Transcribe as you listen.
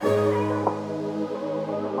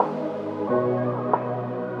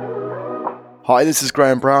Hi, this is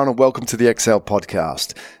Graham Brown and welcome to the XL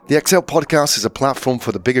Podcast. The XL Podcast is a platform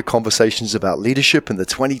for the bigger conversations about leadership in the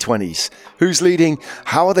 2020s. Who's leading,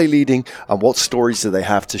 how are they leading, and what stories do they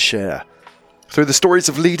have to share? Through the stories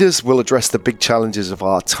of leaders, we'll address the big challenges of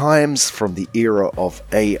our times, from the era of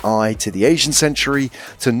AI to the Asian century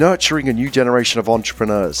to nurturing a new generation of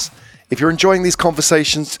entrepreneurs. If you're enjoying these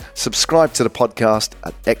conversations, subscribe to the podcast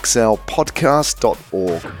at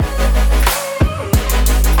xlpodcast.org.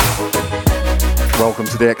 Welcome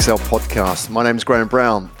to the XL Podcast. My name is Graham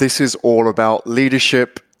Brown. This is all about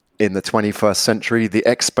leadership in the 21st century, the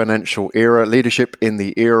exponential era, leadership in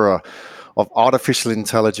the era of artificial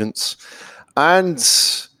intelligence and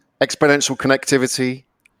exponential connectivity,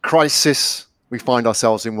 crisis. We find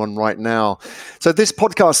ourselves in one right now. So this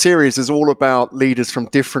podcast series is all about leaders from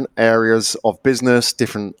different areas of business,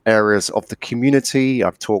 different areas of the community.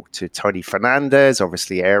 I've talked to Tony Fernandez,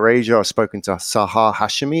 obviously AirAsia. I've spoken to Sahar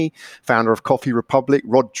Hashimi, founder of Coffee Republic,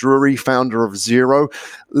 Rod Drury, founder of Zero.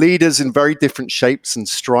 Leaders in very different shapes and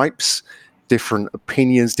stripes, different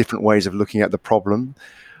opinions, different ways of looking at the problem.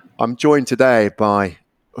 I'm joined today by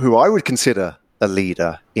who I would consider a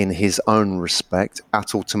leader in his own respect,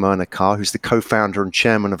 Atul Temurnikar, who's the co-founder and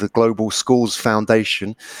chairman of the Global Schools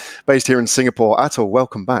Foundation, based here in Singapore. Atul,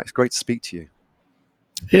 welcome back. It's great to speak to you.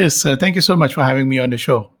 Yes, thank you so much for having me on the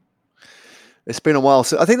show. It's been a while.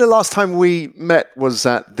 So I think the last time we met was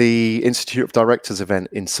at the Institute of Directors event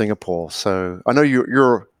in Singapore. So I know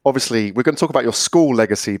you're obviously, we're going to talk about your school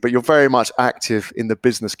legacy, but you're very much active in the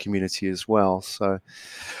business community as well. So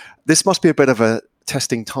this must be a bit of a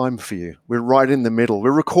testing time for you. We're right in the middle.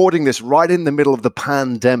 We're recording this right in the middle of the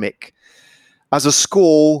pandemic. As a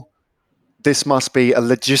school, this must be a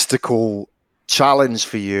logistical challenge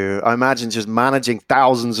for you. I imagine just managing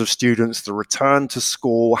thousands of students to return to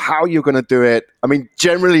school, how you're going to do it. I mean,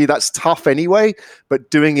 generally that's tough anyway,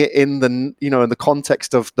 but doing it in the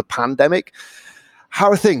context of the pandemic.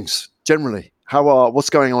 How are things generally?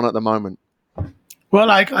 What's going on at the moment?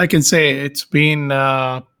 Well, I can say it's been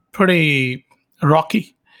pretty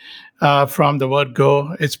rocky from the word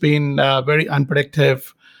go. It's been very unpredictable.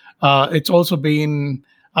 It's also been,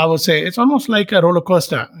 I would say, it's almost like a roller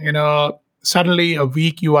coaster. Suddenly a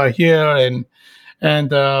week you are here and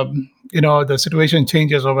the situation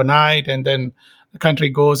changes overnight, and then the country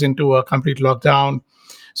goes into a complete lockdown.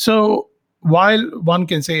 So while one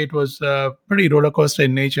can say it was pretty roller coaster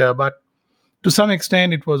in nature, but to some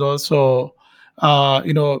extent it was also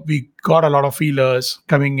we got a lot of feelers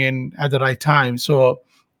coming in at the right time. So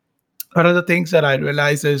one of the things that I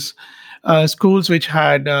realized is schools which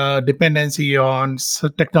had dependency on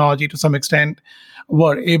technology to some extent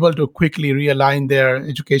were able to quickly realign their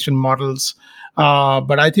education models.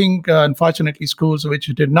 But I think, unfortunately, schools which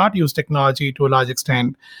did not use technology to a large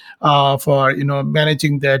extent for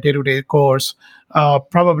managing their day-to-day course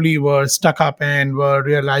probably were stuck up and were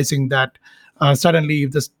realizing that suddenly,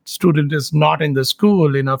 if the student is not in the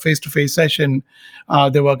school in a face-to-face session,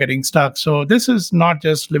 they were getting stuck. So this is not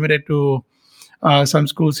just limited to some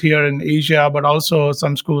schools here in Asia, but also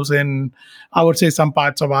some schools in, I would say, some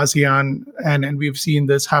parts of ASEAN. And we've seen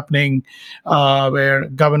this happening where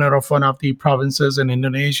governor of one of the provinces in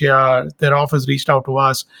Indonesia, their office reached out to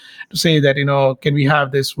us to say that, can we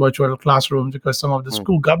have this virtual classroom, because some of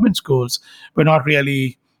the government schools were not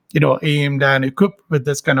really aimed and equipped with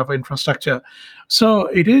this kind of infrastructure. So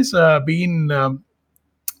it is been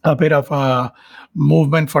a bit of a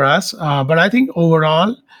movement for us. But I think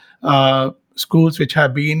overall, schools which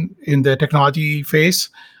have been in the technology phase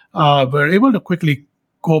were able to quickly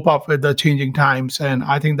cope up with the changing times. And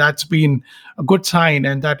I think that's been a good sign.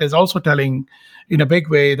 And that is also telling in a big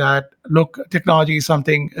way that, look, technology is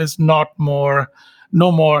no more,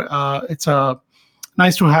 it's a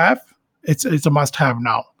nice to have. It's a must have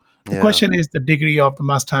now. The question is the degree of the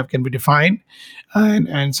must-have can be defined,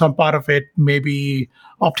 and some part of it may be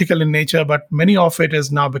optical in nature, but many of it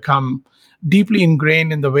has now become deeply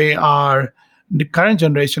ingrained in the way the current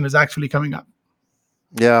generation is actually coming up.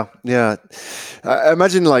 Yeah. I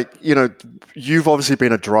imagine, you've obviously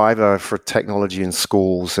been a driver for technology in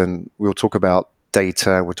schools, and we'll talk about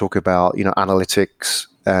data, we'll talk about, analytics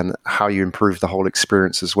and how you improve the whole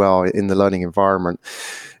experience as well in the learning environment.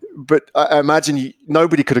 But I imagine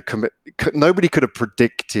nobody could have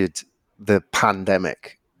predicted the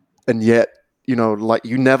pandemic, and yet you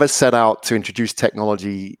never set out to introduce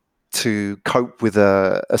technology to cope with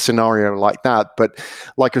a scenario like that. But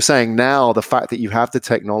like you're saying now, the fact that you have the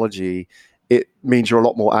technology, it means you're a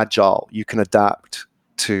lot more agile. You can adapt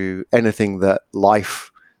to anything that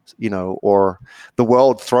life, or the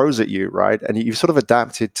world throws at you, right? And you've sort of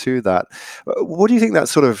adapted to that. What do you think that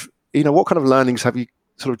sort of, what kind of learnings have you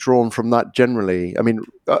sort of drawn from that generally? I mean,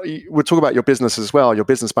 we'll talk about your business as well, your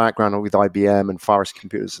business background with IBM and Forest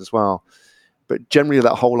Computers as well. But generally,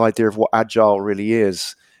 that whole idea of what Agile really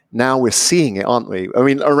is, now we're seeing it, aren't we? I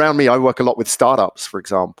mean, around me, I work a lot with startups, for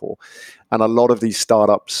example, and a lot of these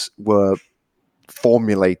startups were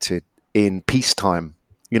formulated in peacetime.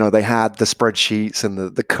 You know, they had the spreadsheets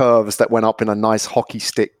and the curves that went up in a nice hockey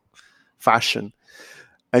stick fashion.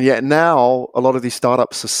 And yet now a lot of these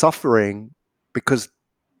startups are suffering because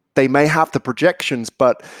they may have the projections,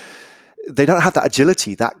 but they don't have that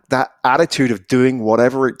agility, that attitude of doing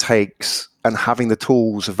whatever it takes and having the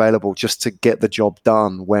tools available just to get the job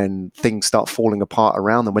done when things start falling apart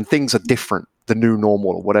around them, when things are different, the new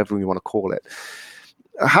normal or whatever we want to call it.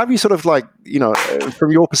 Have you sort of like, you know,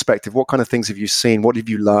 from your perspective, what kind of things have you seen? What have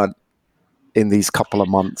you learned in these couple of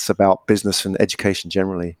months about business and education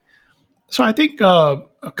generally? So I think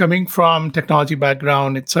coming from technology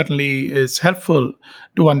background, it certainly is helpful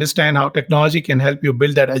to understand how technology can help you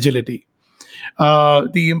build that agility.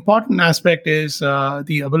 The important aspect is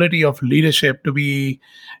the ability of leadership to be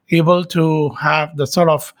able to have the sort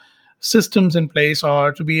of systems in place,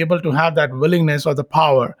 or to be able to have that willingness or the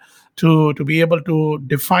power to be able to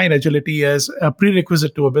define agility as a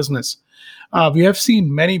prerequisite to a business. We have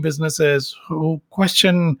seen many businesses who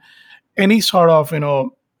question any sort of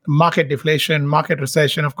market deflation, market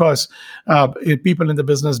recession. Of course, people in the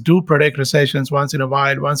business do predict recessions once in a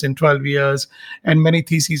while, once in 12 years, and many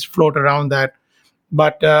theses float around that.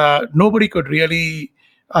 But nobody could really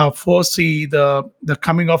foresee the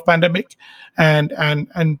coming of pandemic,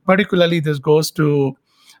 and particularly this goes to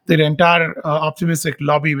the entire optimistic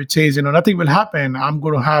lobby, which says, nothing will happen. I'm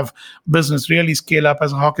going to have business really scale up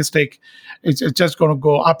as a hockey stick. It's just going to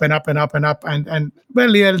go up and up and up and up. And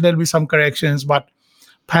well, yeah, there'll be some corrections, but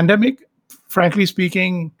pandemic, frankly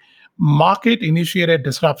speaking, market initiated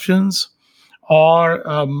disruptions or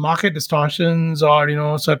market distortions,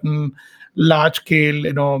 or certain large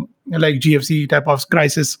scale, like GFC type of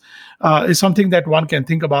crisis, is something that one can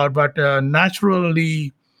think about. But natural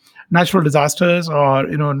disasters or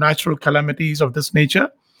natural calamities of this nature,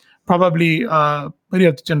 probably many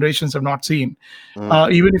of the generations have not seen.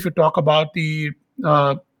 Even if you talk about the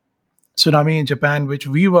tsunami in Japan, which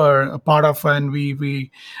we were a part of, and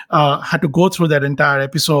we had to go through that entire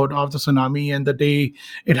episode of the tsunami. And the day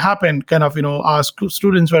it happened, kind of, our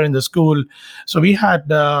students were in the school, so we had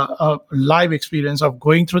a live experience of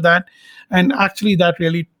going through that. And actually, that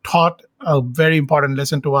really taught a very important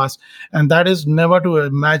lesson to us, and that is never to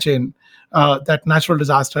imagine that natural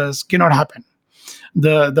disasters cannot happen.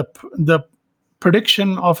 The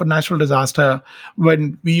prediction of a natural disaster,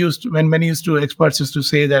 when many experts used to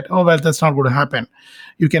say that, oh well, that's not going to happen.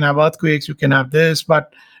 You can have earthquakes, you can have this,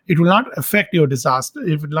 but it will not affect your disaster.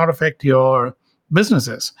 It will not affect your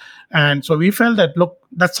businesses. And so we felt that, look,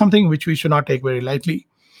 that's something which we should not take very lightly.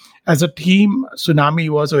 As a team, tsunami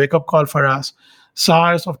was a wake-up call for us.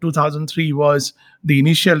 SARS of 2003 was the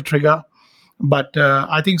initial trigger. But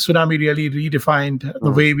I think tsunami really redefined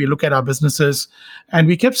the way we look at our businesses. And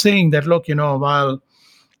we kept saying that, look, while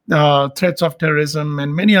threats of terrorism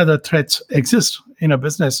and many other threats exist in a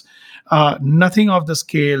business, nothing of the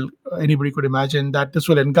scale anybody could imagine that this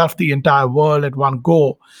will engulf the entire world at one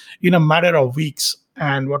go in a matter of weeks.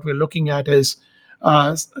 And what we're looking at is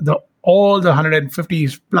all the 150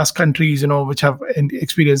 plus countries, which have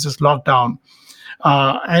experienced this lockdown,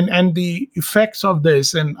 and the effects of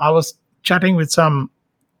this. And I was chatting with some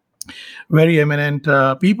very eminent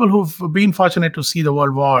people who've been fortunate to see the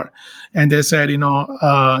World War, and they said,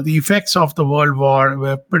 the effects of the World War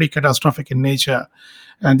were pretty catastrophic in nature,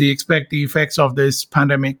 and they expect the effects of this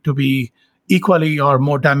pandemic to be equally or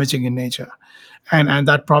more damaging in nature. And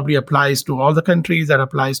that probably applies to all the countries. That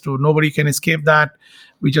applies to, nobody can escape that.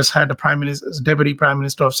 We just had the deputy prime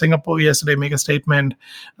minister of Singapore yesterday make a statement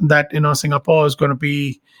that Singapore is going to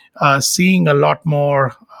be seeing a lot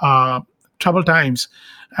more troubled times,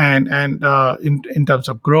 and in terms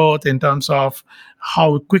of growth, in terms of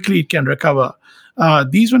how quickly it can recover.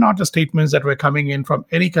 These were not the statements that were coming in from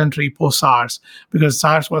any country post SARS, because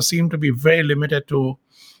SARS seemed to be very limited to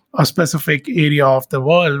a specific area of the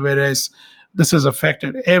world, whereas this has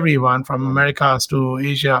affected everyone from Americas to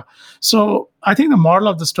Asia. So I think the moral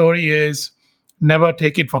of the story is never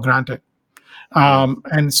take it for granted.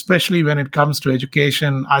 And especially when it comes to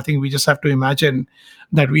education, I think we just have to imagine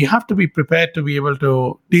that we have to be prepared to be able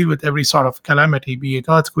to deal with every sort of calamity, be it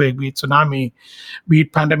earthquake, be it tsunami, be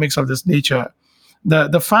it pandemics of this nature.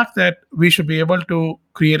 The fact that we should be able to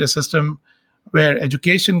create a system where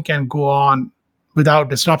education can go on without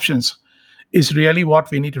disruptions is really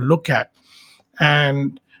what we need to look at.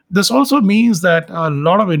 And this also means that a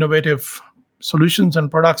lot of innovative solutions and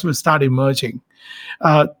products will start emerging.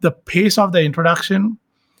 The pace of the introduction,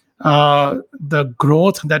 the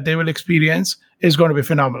growth that they will experience is going to be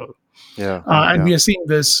phenomenal. Yeah. And we are seeing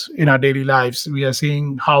this in our daily lives. We are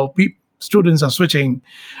seeing how students are switching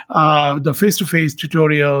the face-to-face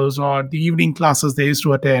tutorials or the evening classes they used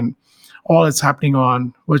to attend. All is happening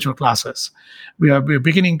on virtual classes. We're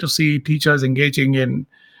beginning to see teachers engaging in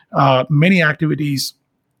many activities,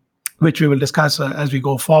 which we will discuss as we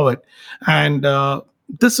go forward. And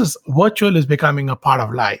this is virtual is becoming a part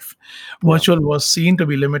of life. Virtual was seen to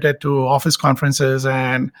be limited to office conferences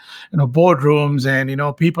and boardrooms,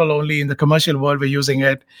 and people only in the commercial world were using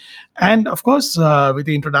it. And of course, with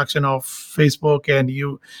the introduction of Facebook and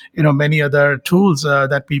many other tools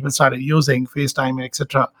that people started using, FaceTime,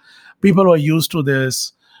 etc., people were used to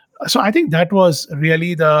this. So I think that was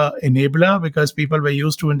really the enabler, because people were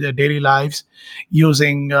used to in their daily lives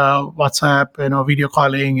using WhatsApp, video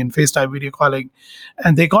calling and FaceTime video calling,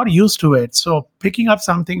 and they got used to it. So picking up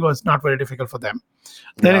something was not very difficult for them.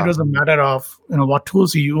 Then it was a matter of what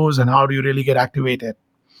tools you use and how do you really get activated.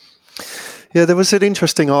 Yeah, there was an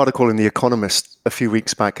interesting article in The Economist a few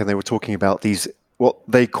weeks back, and they were talking about these, what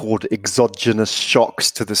they called exogenous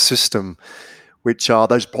shocks to the system, which are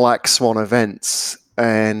those black swan events.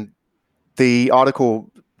 And the article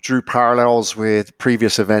drew parallels with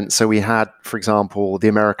previous events. So we had, for example, the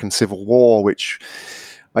American Civil War, which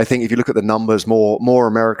I think if you look at the numbers, more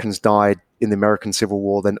Americans died in the American Civil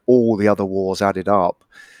War than all the other wars added up.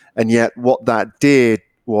 And yet what that did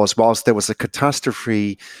was, whilst there was a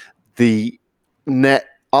catastrophe, the net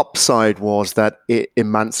upside was that it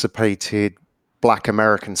emancipated Black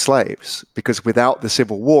American slaves, because without the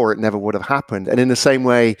Civil War, it never would have happened. And in the same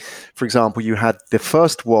way, for example, you had the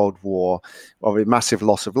First World War, of a massive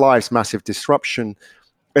loss of lives, massive disruption,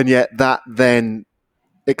 and yet that then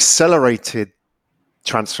accelerated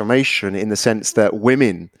transformation in the sense that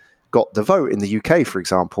women got the vote in the UK, for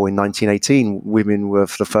example. In 1918, women were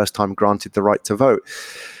for the first time granted the right to vote.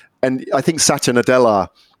 And I think Satya Nadella,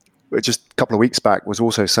 just a couple of weeks back, was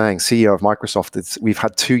also saying, CEO of Microsoft, we've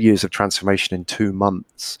had 2 years of transformation in 2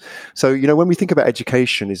 months. So, when we think about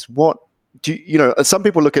education, some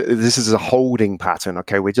people look at this as a holding pattern.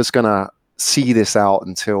 Okay, we're just going to see this out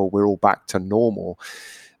until we're all back to normal.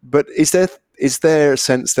 But is there a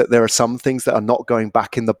sense that there are some things that are not going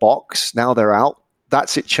back in the box? Now they're out.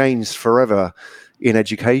 That's it, changed forever in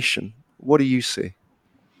education. What do you see?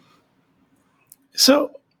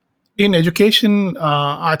 So, in education,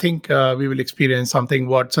 I think we will experience something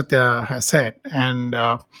what Satya has said. And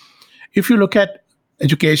if you look at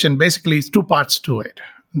education, basically it's 2 parts to it.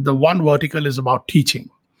 The one vertical is about teaching,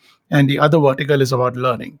 and the other vertical is about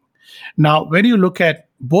learning. Now, when you look at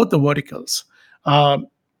both the verticals,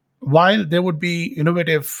 while there would be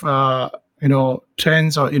innovative,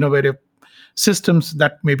 trends or innovative systems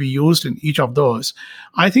that may be used in each of those,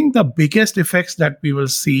 I think the biggest effects that we will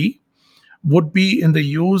see would be in the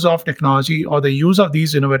use of technology or the use of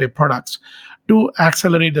these innovative products to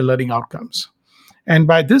accelerate the learning outcomes. And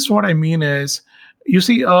by this, what I mean is, you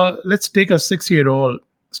see, let's take a 6-year-old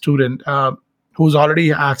student who's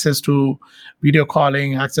already access to video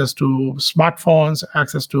calling, access to smartphones,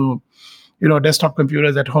 access to desktop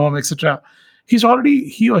computers at home, etc. He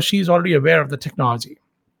or she is already aware of the technology.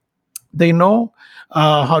 They know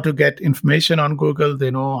how to get information on Google. They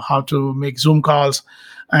know how to make Zoom calls.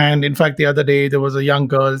 And in fact, the other day, there was a young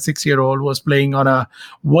girl, 6-year-old, who was playing on a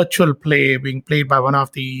virtual play being played by one of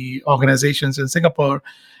the organizations in Singapore.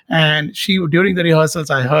 And during the rehearsals,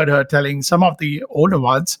 I heard her telling some of the older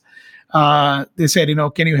ones, they said,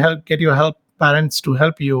 can you get your parents to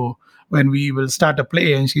help you when we will start a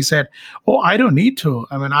play? And she said, oh, I don't need to.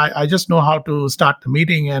 I mean, I just know how to start the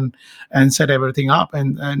meeting and set everything up.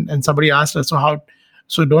 And somebody asked her,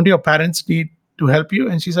 so don't your parents need to help you?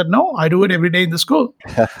 And she said, no, I do it every day in the school.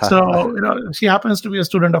 So, she happens to be a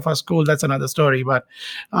student of our school. That's another story. But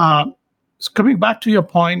coming back to your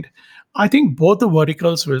point, I think both the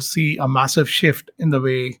verticals will see a massive shift in the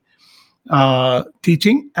way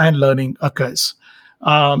teaching and learning occurs.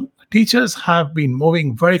 Teachers have been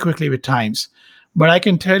moving very quickly with times, but I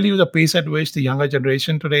can tell you the pace at which the younger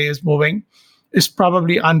generation today is moving is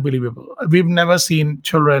probably unbelievable. We've never seen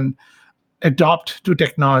children adopt to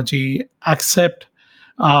technology, accept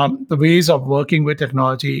the ways of working with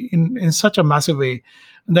technology in such a massive way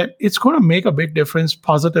that it's going to make a big difference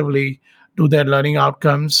positively to their learning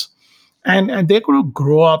outcomes. And they're going to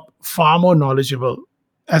grow up far more knowledgeable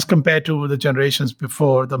as compared to the generations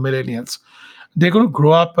before, the millennials. They're going to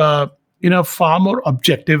grow up in a far more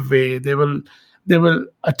objective way. They will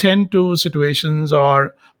attend to situations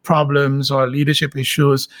or problems or leadership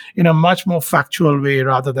issues in a much more factual way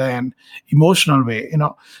rather than emotional way.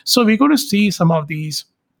 So we're going to see some of these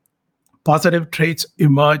positive traits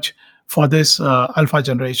emerge for this alpha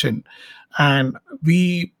generation. And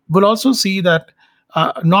we will also see that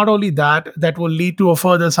not only that will lead to a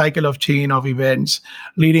further cycle of chain of events,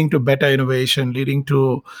 leading to better innovation, leading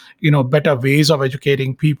to better ways of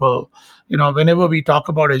educating people. Whenever we talk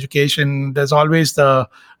about education, there's always the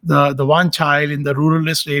one child in the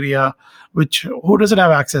ruralist area which who doesn't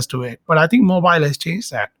have access to it. But I think mobile has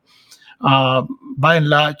changed that. By and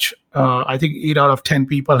large, I think 8 out of 10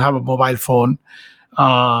 people have a mobile phone,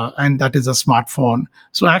 and that is a smartphone.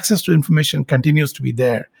 So access to information continues to be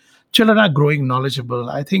there. Children are growing knowledgeable.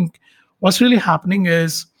 I think what's really happening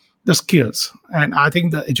is the skills. And I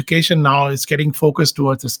think the education now is getting focused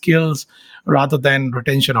towards the skills rather than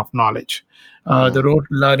retention of knowledge. The rote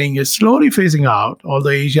learning is slowly phasing out,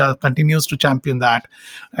 although Asia continues to champion that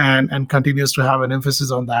and continues to have an emphasis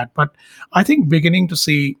on that. But I think beginning to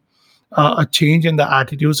see a change in the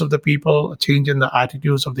attitudes of the people, a change in the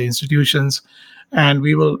attitudes of the institutions, and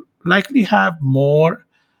we will likely have more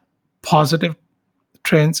positive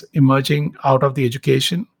trends emerging out of the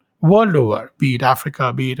education world over, be it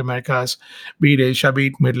Africa, be it Americas, be it Asia, be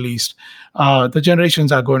it Middle East. The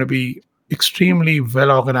generations are going to be extremely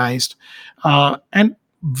well organized, and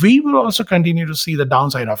we will also continue to see the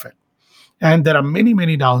downside of it. And there are many,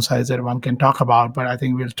 many downsides that one can talk about, but I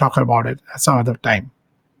think we'll talk about it at some other time.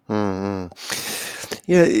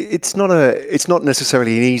 Yeah, it's not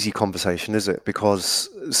necessarily an easy conversation, is it? Because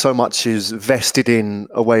so much is vested in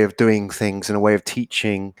a way of doing things and a way of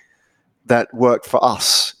teaching that worked for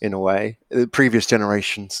us in a way. The previous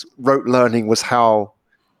generations, rote learning was how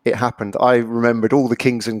it happened. I remembered all the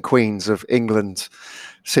kings and queens of England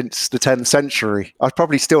since the 10th century. I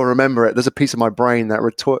probably still remember it. There's a piece of my brain that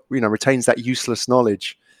retains that useless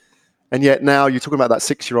knowledge. And yet now you're talking about that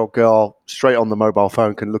 6-year-old girl straight on the mobile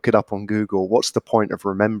phone can look it up on Google. What's the point of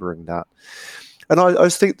remembering that? And I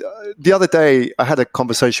was thinking, the other day I had a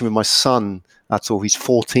conversation with my son, Atul. He's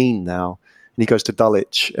 14 now, and he goes to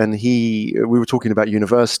Dulwich. And we were talking about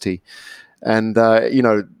university. And,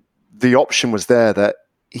 the option was there that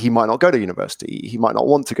he might not go to university. He might not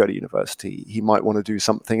want to go to university. He might want to do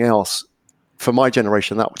something else. For my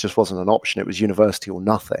generation, that just wasn't an option. It was university or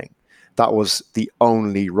nothing. That was the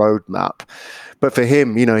only roadmap. But for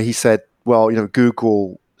him, he said, well,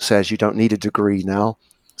 Google says you don't need a degree now.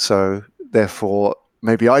 So therefore,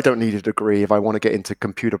 maybe I don't need a degree if I want to get into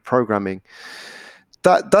computer programming.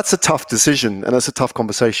 That's a tough decision, and that's a tough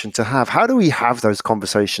conversation to have. How do we have those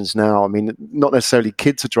conversations now? I mean, not necessarily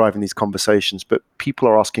kids are driving these conversations, but people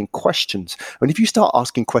are asking questions. And if you start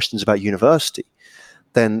asking questions about university,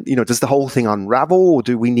 then, does the whole thing unravel, or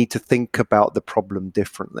do we need to think about the problem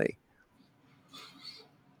differently?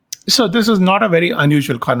 So this is not a very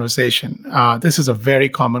unusual conversation. This is a very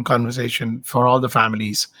common conversation for all the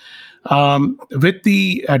families. With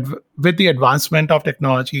the advancement of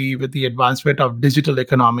technology, with the advancement of digital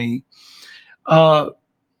economy,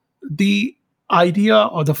 the idea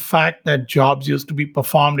or the fact that jobs used to be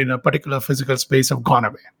performed in a particular physical space have gone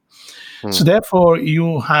away. So therefore,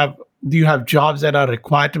 you have jobs that are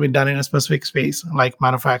required to be done in a specific space, like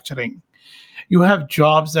manufacturing. You have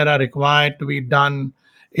jobs that are required to be done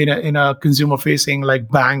in a consumer facing, like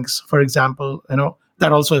banks, for example.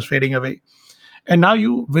 That also is fading away. And now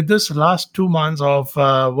with this last 2 months of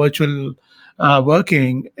virtual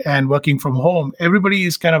working and working from home, everybody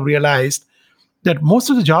is kind of realized that most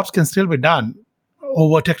of the jobs can still be done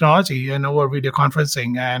over technology and over video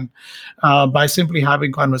conferencing and by simply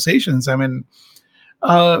having conversations. I mean,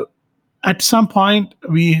 at some point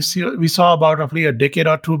we saw about roughly a decade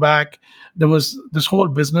or two back, there was this whole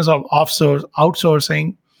business of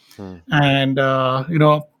outsourcing. And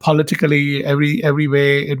politically, every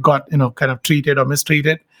way it got kind of treated or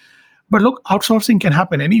mistreated. But look, outsourcing can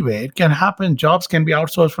happen anyway. It can happen. Jobs can be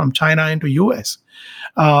outsourced from China into US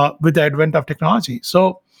with the advent of technology.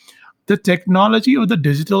 So the technology or the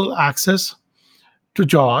digital access to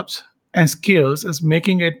jobs and skills is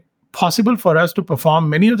making it possible for us to perform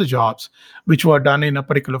many of the jobs which were done in a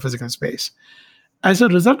particular physical space. As a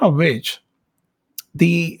result of which,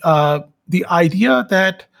 the idea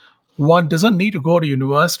that one doesn't need to go to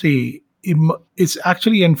university is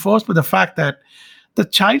actually enforced by the fact that the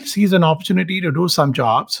child sees an opportunity to do some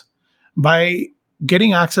jobs by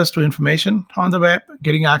getting access to information on the web,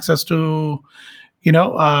 getting access to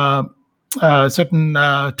certain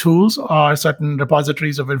tools or certain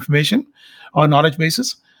repositories of information or knowledge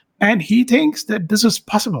bases. And he thinks that this is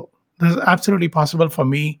possible. This is absolutely possible for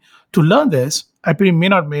me to learn this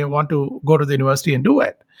may want to go to the university and do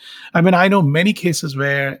it. I mean, I know many cases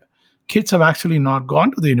where kids have actually not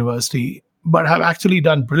gone to the university, but have actually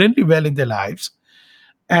done brilliantly well in their lives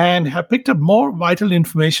and have picked up more vital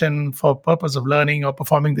information for purpose of learning or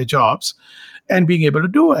performing their jobs and being able to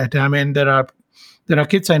do it. I mean, there are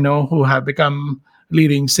kids I know who have become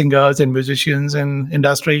leading singers and musicians in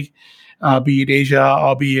industry, be it Asia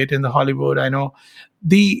or be it in the Hollywood. I know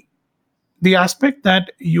the the aspect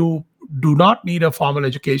that you do not need a formal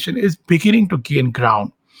education is beginning to gain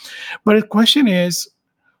ground. But the question is,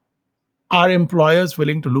 are employers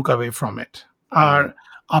willing to look away from it? Are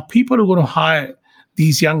people who are going to hire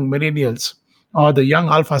these young millennials or the young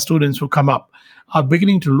alpha students who come up are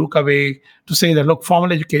beginning to look away to say that, look,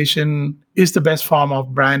 formal education is the best form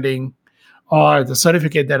of branding or the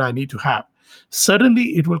certificate that I need to have?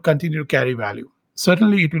 Certainly, it will continue to carry value.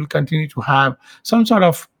 Certainly, it will continue to have some sort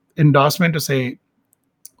of endorsement to say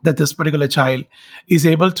that this particular child is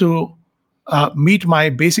able to meet my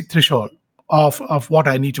basic threshold of what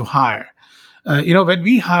I need to hire. When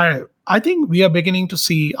we hire, I think we are beginning to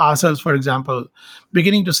see ourselves, for example,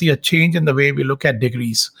 beginning to see a change in the way we look at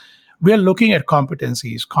degrees. We are looking at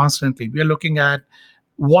competencies constantly. We are looking at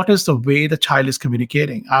what is the way the child is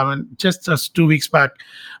communicating. I mean, just 2 weeks back,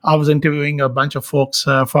 I was interviewing a bunch of folks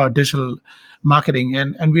for digital marketing,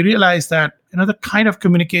 and we realized that the kind of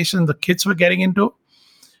communication the kids were getting into,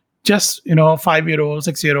 just 5-year-old,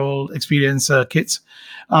 6-year-old experienced kids,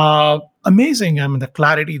 amazing. I mean, the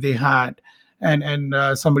clarity they had, and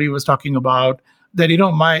somebody was talking about that.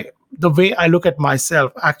 My the way I look at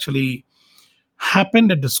myself actually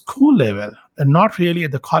happened at the school level and not really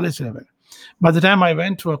at the college level. By the time I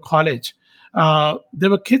went to a college, there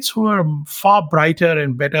were kids who were far brighter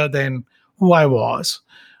and better than who I was,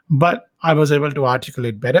 but I was able to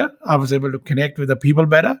articulate better. I was able to connect with the people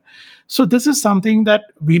better. So this is something that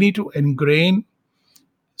we need to ingrain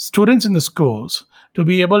students in the schools to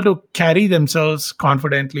be able to carry themselves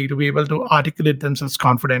confidently, to be able to articulate themselves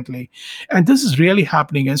confidently. And this is really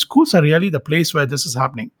happening, and schools are really the place where this is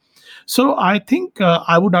happening. So I think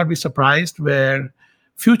I would not be surprised where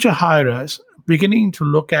future hirers beginning to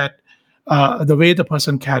look at the way the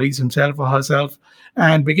person carries himself or herself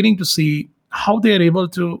and beginning to see how they are able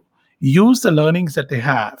to use the learnings that they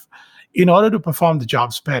have in order to perform the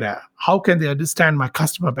jobs better. How can they understand my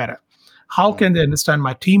customer better? How can they understand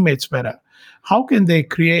my teammates better? How can they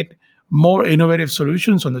create more innovative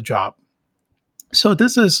solutions on the job? So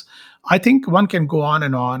this is, I think one can go on,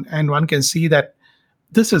 and one can see that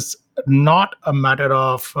this is not a matter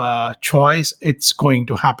of choice. It's going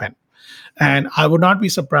to happen. And I would not be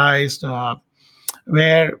surprised and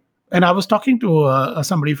I was talking to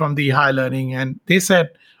somebody from the high learning, and they said,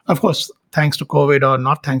 of course, thanks to COVID or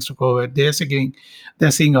not thanks to COVID,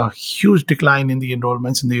 they're seeing a huge decline in the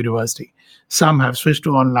enrollments in the university. Some have switched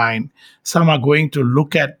to online. Some are going to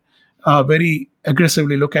very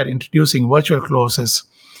aggressively look at introducing virtual courses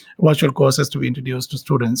to be introduced to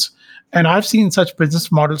students. And I've seen such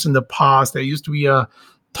business models in the past. There used to be a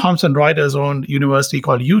Thomson Reuters owned university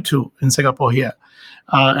called U2 in Singapore here.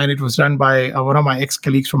 And it was run by one of my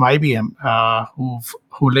ex-colleagues from IBM,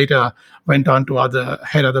 who later went on to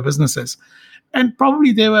head other businesses. And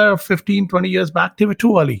probably they were 15, 20 years back, they were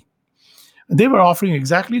too early. They were offering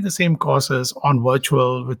exactly the same courses on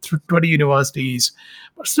virtual with 20 universities,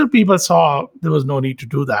 but still people saw there was no need to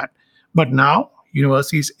do that. But now,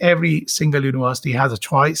 universities, every single university has a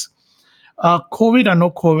choice. COVID or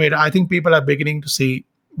no COVID, I think people are beginning to see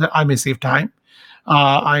that I may save time.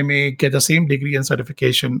 I may get the same degree and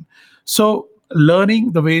certification. So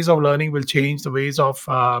the ways of learning will change, the ways of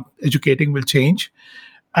educating will change.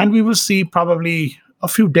 And we will see probably a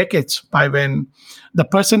few decades by when the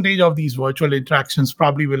percentage of these virtual interactions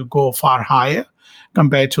probably will go far higher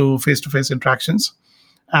compared to face-to-face interactions.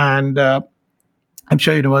 And I'm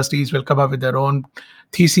sure universities will come up with their own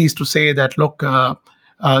theses to say that, look,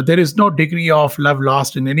 there is no degree of love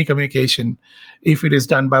lost in any communication if it is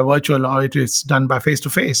done by virtual or it is done by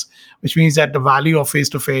face-to-face, which means that the value of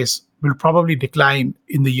face-to-face will probably decline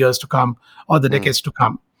in the years to come or the decades to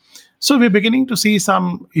come. So we're beginning to see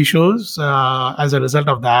some issues as a result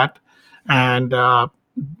of that. And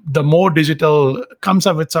the more digital comes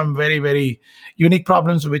up with some very, very unique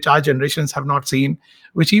problems which our generations have not seen,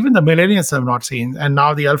 which even the millennials have not seen. And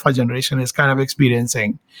now the alpha generation is kind of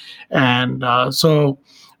experiencing. And so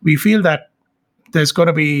we feel that there's going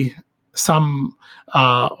to be some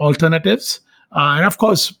alternatives. And of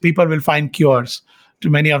course, people will find cures to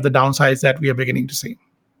many of the downsides that we are beginning to see.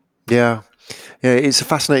 Yeah. Yeah, it's a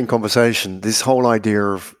fascinating conversation. This whole idea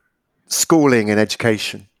of schooling and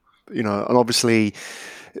education, and obviously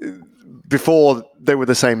before they were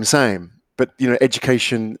the same, but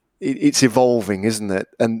education, it's evolving, isn't it?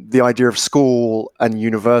 And the idea of school and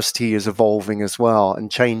university is evolving as well and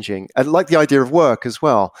changing. And like the idea of work as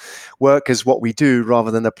well. Work is what we do rather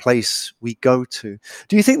than a place we go to.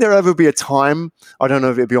 Do you think there'll ever be a time, I don't know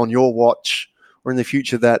if it'll be on your watch or in the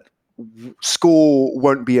future, that school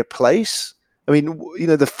won't be a place? I mean,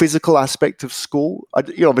 the physical aspect of school,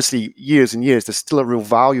 obviously years and years, there's still a real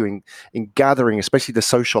value in gathering, especially the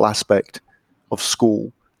social aspect of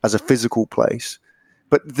school as a physical place.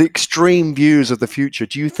 But the extreme views of the future,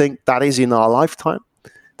 do you think that is in our lifetime,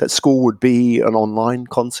 that school would be an online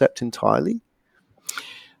concept entirely?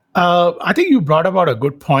 I think you brought about a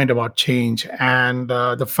good point about change and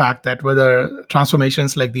the fact that whether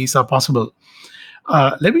transformations like these are possible.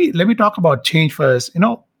 Let me talk about change first.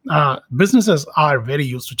 Businesses are very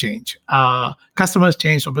used to change. Customers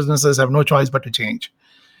change, so businesses have no choice but to change.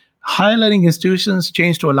 Higher learning institutions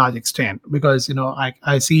change to a large extent because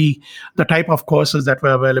I see the type of courses that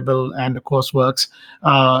were available and the courseworks,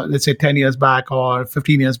 let's say 10 years back or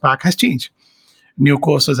 15 years back, has changed. New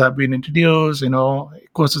courses have been introduced,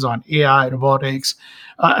 courses on AI, robotics,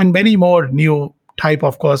 and many more new type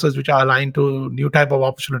of courses which are aligned to new type of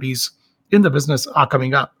opportunities in the business are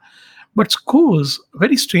coming up. But schools,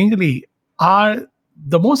 very strangely, are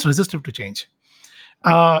the most resistant to change.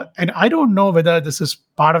 And I don't know whether this is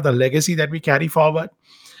part of the legacy that we carry forward,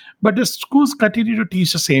 but the schools continue to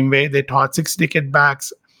teach the same way they taught 6 decades back,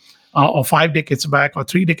 or 5 decades back, or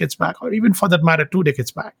 3 decades back, or even for that matter, 2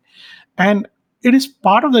 decades back. And it is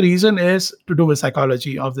part of the reason is to do with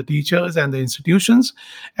psychology of the teachers and the institutions,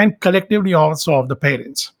 and collectively also of the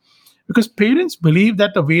parents. Because parents believe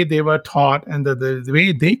that the way they were taught and the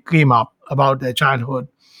way they came up about their childhood,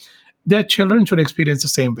 their children should experience the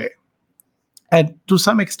same way. And to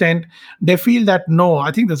some extent, they feel that, no,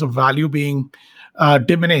 I think there's a value being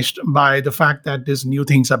diminished by the fact that these new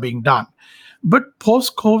things are being done. But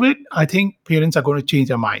post-COVID, I think parents are going to change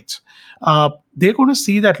their minds. They're going to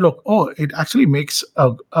see that, look, it actually makes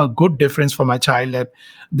a good difference for my child that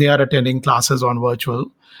they are attending classes on virtual,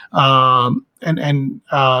 and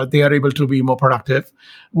they are able to be more productive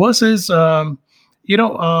versus,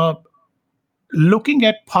 looking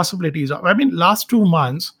at possibilities. I mean, last 2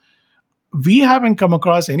 months, we haven't come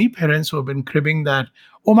across any parents who have been cribbing that,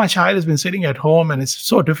 my child has been sitting at home and it's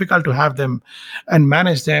so difficult to have them and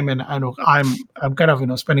manage them. And I'm kind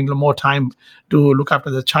of, spending a little more time to look after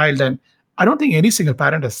the child. And I don't think any single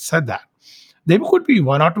parent has said that. There could be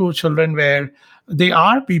 1 or 2 children where they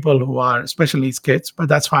are people who are special needs kids, but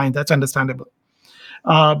that's fine. That's understandable.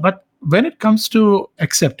 But when it comes to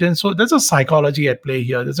acceptance, so there's a psychology at play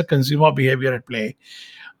here. There's a consumer behavior at play.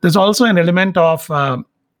 There's also an element of,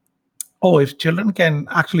 if children can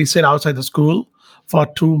actually sit outside the school for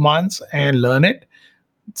 2 months and learn it,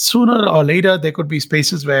 sooner or later, there could be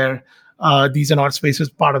spaces where these are not spaces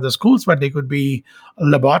part of the schools, but they could be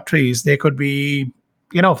laboratories. They could be,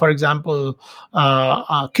 for example,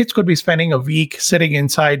 kids could be spending a week sitting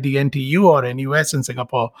inside the NTU or NUS in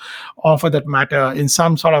Singapore, or for that matter, in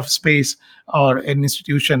some sort of space or an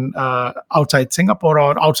institution outside Singapore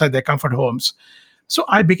or outside their comfort homes. So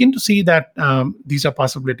I begin to see that these are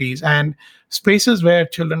possibilities, and spaces where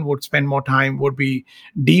children would spend more time would be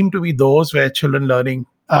deemed to be those where children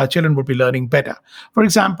would be learning better. For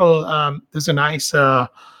example, there's a nice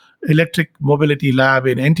electric mobility lab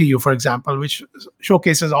in NTU, for example, which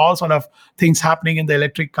showcases all sort of things happening in the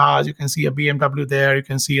electric cars. You can see a BMW there, you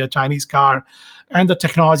can see a Chinese car, and the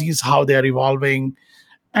technologies, how they're evolving.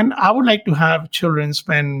 And I would like to have children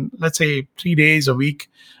spend, let's say, 3 days a week,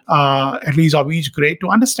 at least of each grade, to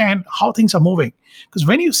understand how things are moving. Because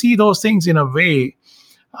when you see those things in a way,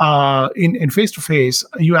 in face-to-face,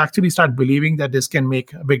 you actually start believing that this can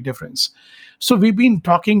make a big difference. So we've been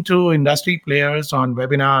talking to industry players on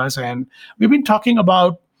webinars, and we've been talking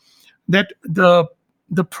about that the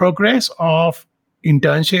progress of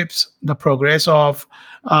internships, the progress of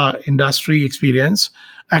industry experience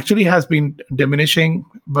actually has been diminishing,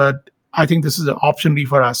 but I think this is an opportunity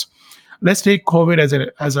for us. Let's take COVID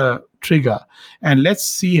as a trigger, and let's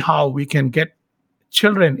see how we can get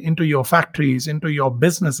children into your factories, into your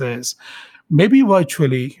businesses, maybe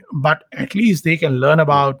virtually, but at least they can learn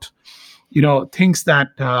about things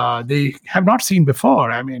that they have not seen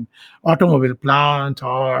before. I mean, automobile plant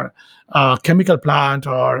or chemical plant,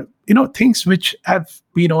 or things which have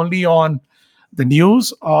been only on the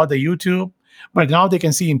news or the YouTube, but now they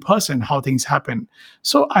can see in person how things happen.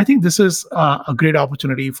 So I think this is a great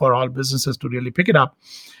opportunity for all businesses to really pick it up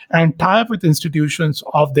and tie up with institutions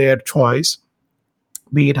of their choice,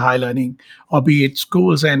 be it high learning or be it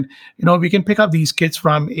schools. And, we can pick up these kids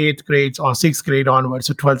from eighth grades or sixth grade onwards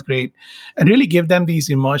to 12th grade and really give them these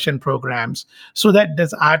immersion programs so that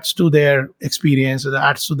this adds to their experience, that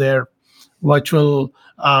adds to their virtual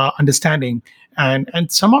understanding.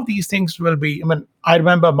 And some of these things will be, I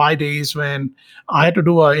remember my days when I had to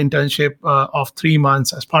do an internship of 3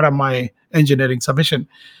 months as part of my engineering submission.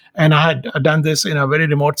 And I had done this in a very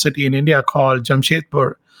remote city in India called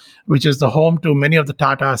Jamshedpur, which is the home to many of the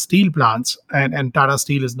Tata steel plants. And Tata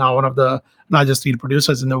Steel is now one of the largest steel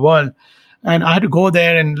producers in the world. And I had to go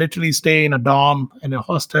there and literally stay in a dorm, in a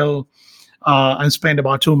hostel, and spend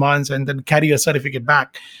about 2 months and then carry a certificate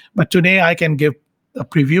back. But today I can give a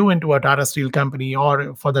preview into a Tata Steel company,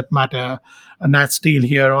 or for that matter, a Nat Steel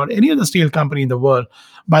here, or any other steel company in the world,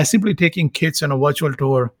 by simply taking kids on a virtual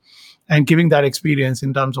tour and giving that experience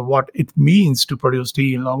in terms of what it means to produce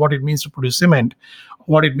steel, or what it means to produce cement,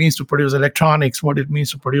 what it means to produce electronics, what it means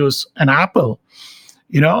to produce an apple.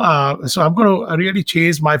 So I'm going to really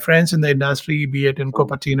chase my friends in the industry, be it in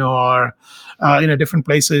Cupertino or in different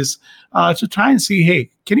places, to try and see, hey,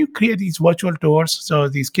 can you create these virtual tours so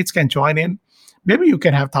these kids can join in? Maybe you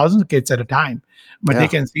can have thousands of kids at a time, but they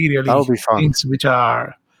can see really things which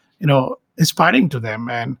are, inspiring to them,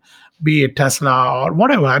 and be it Tesla or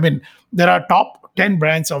whatever. There are top 10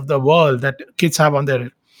 brands of the world that kids have on their,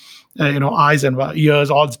 eyes and ears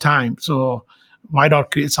all the time. So why not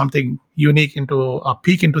create something unique into a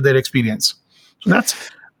peek into their experience? So that's.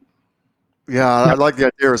 Yeah, I like the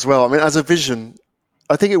idea as well. As a vision,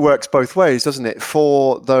 I think it works both ways, doesn't it?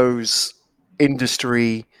 For those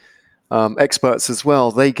industry experts as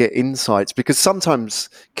well, they get insights, because sometimes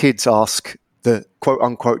kids ask the quote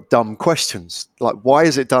unquote dumb questions, like, why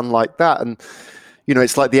is it done like that? And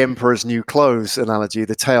it's like the emperor's new clothes analogy,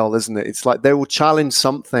 the tale, isn't it? It's like they will challenge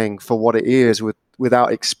something for what it is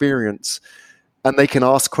without experience, and they can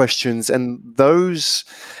ask questions. And those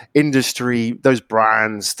industry, those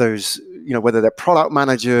brands, those, whether they're product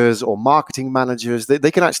managers or marketing managers,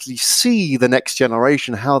 they can actually see the next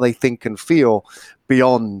generation, how they think and feel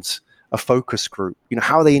beyond a focus group.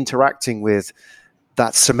 How are they interacting with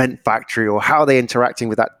that cement factory, or how are they interacting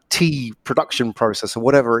with that tea production process, or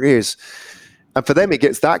whatever it is. And for them, it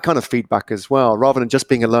gets that kind of feedback as well, rather than just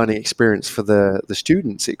being a learning experience for the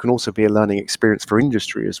students. It can also be a learning experience for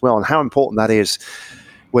industry as well. And how important that is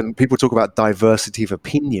when people talk about diversity of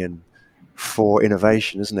opinion for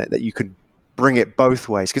innovation, isn't it? That you can bring it both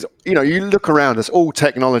ways. Because, you look around us, all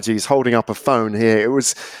technologies, holding up a phone here. It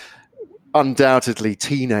was undoubtedly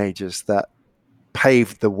teenagers that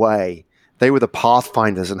paved the way. They were the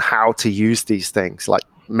pathfinders in how to use these things like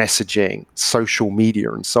messaging, social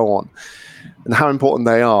media, and so on. And how important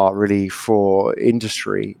they are really for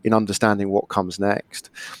industry in understanding what comes next.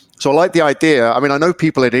 So I like the idea. I know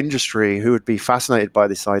people in industry who would be fascinated by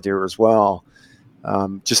this idea as well. I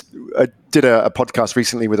did a podcast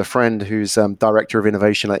recently with a friend who's director of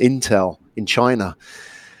innovation at Intel in China.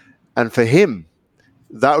 And for him,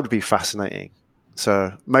 that would be fascinating.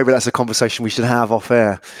 So maybe that's a conversation we should have off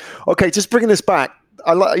air. Okay, just bringing this back.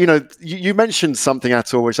 You mentioned something,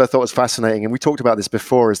 Atul, which I thought was fascinating, and we talked about this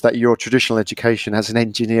before, is that your traditional education as an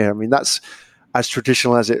engineer. That's as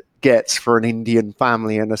traditional as it gets for an Indian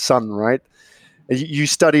family and a son, right? You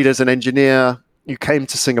studied as an engineer. You came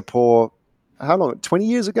to Singapore, how long? 20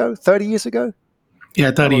 years ago? 30 years ago?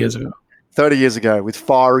 Yeah, 30 years ago. 30 years ago with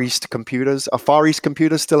Far East Computers. Are Far East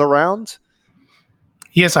Computers still around?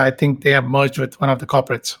 Yes, I think they have merged with one of the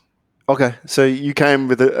corporates. Okay, so you came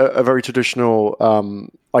with a very traditional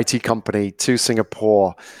IT company to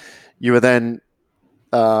Singapore. You were then,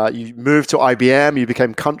 you moved to IBM, you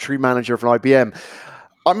became country manager of IBM.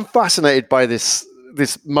 I'm fascinated by this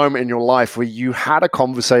moment in your life where you had a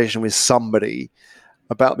conversation with somebody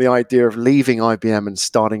about the idea of leaving IBM and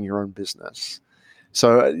starting your own business.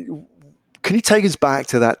 So can you take us back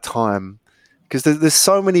to that time? Because there's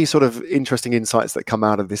so many sort of interesting insights that come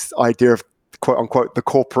out of this idea of, quote unquote, the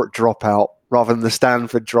corporate dropout rather than the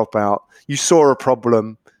Stanford dropout. You saw a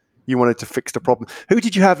problem, you wanted to fix the problem. Who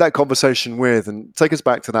did you have that conversation with? And take us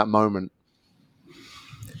back to that moment.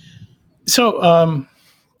 So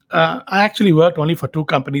I actually worked only for two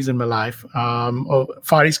companies in my life.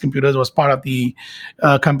 Far East Computers was part of the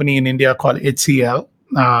company in India called HCL,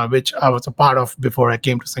 which I was a part of before I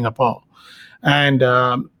came to Singapore. And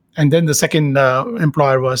then the second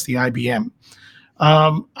employer was the IBM.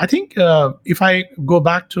 I think if I go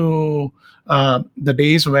back to the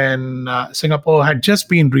days when Singapore had just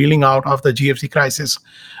been reeling out of the GFC crisis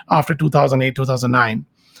after 2008, 2009.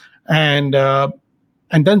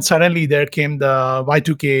 And then suddenly there came the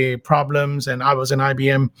Y2K problems, and I was in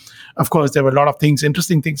IBM. Of course, there were a lot of things,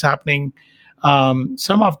 interesting things happening.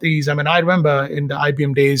 Some of these, I mean, I remember in the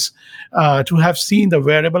IBM days to have seen the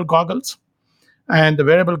wearable goggles, and the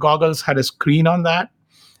wearable goggles had a screen on that,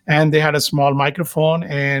 and they had a small microphone.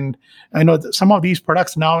 And I know that some of these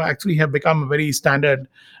products now actually have become very standard,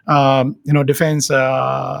 defense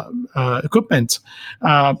equipment.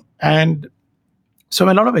 And so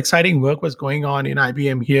a lot of exciting work was going on in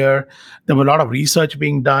IBM here. There were a lot of research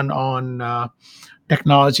being done on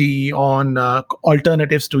technology, on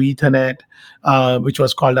alternatives to Ethernet, which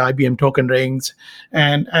was called IBM token rings.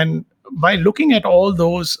 And by looking at all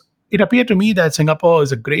those, it appeared to me that Singapore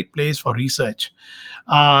is a great place for research.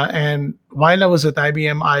 And while I was at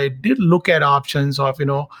IBM, I did look at options of,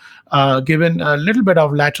 given a little bit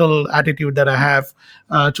of lateral attitude that I have,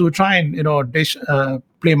 to try and,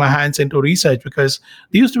 play my hands into research, because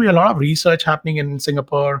there used to be a lot of research happening in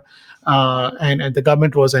Singapore, and the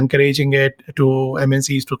government was encouraging it to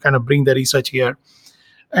MNCs to kind of bring the research here.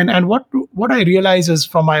 And what I realized is,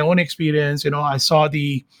 from my own experience, I saw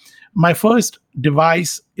my first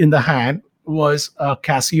device in the hand was a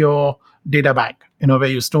Casio data bank, where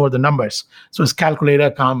you store the numbers. So it's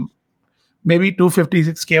calculator come, maybe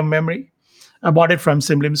 256K of memory. I bought it from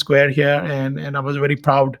Simlim Square here, and I was a very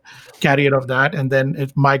proud carrier of that. And then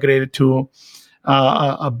it migrated to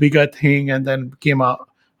a bigger thing, and then became a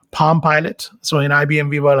Palm Pilot. So in IBM,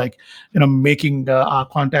 we were like, making our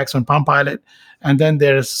contacts on Palm Pilot. And then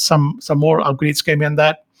there's some more upgrades came in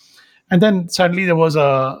that. And then suddenly there was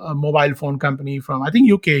a mobile phone company from, I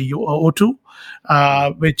think, UK,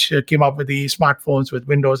 O2, which came up with the smartphones with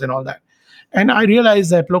Windows and all that. And I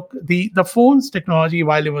realized that, look, the phones technology,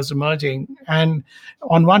 while it was emerging, and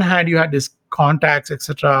on one hand you had this contacts,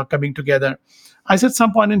 etc., coming together, I said,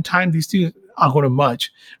 some point in time these two are going to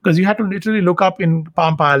merge, because you had to literally look up in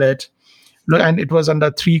Palm Pilot, and it was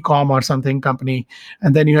under 3Com or something company,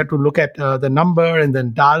 and then you had to look at the number and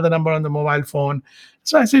then dial the number on the mobile phone.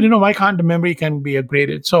 So I said, why can't the memory can be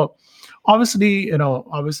upgraded? So obviously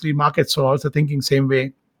markets are also thinking same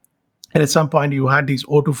way. And at some point, you had these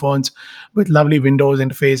O2 phones with lovely Windows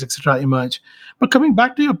interface, etc., emerge. But coming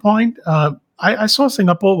back to your point, I saw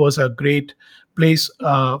Singapore was a great place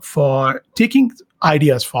for taking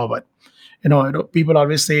ideas forward. People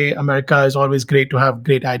always say America is always great to have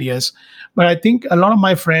great ideas, but I think a lot of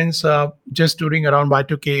my friends, just during around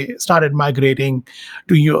Y2K, started migrating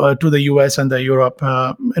to the US and the Europe,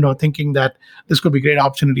 thinking that this could be great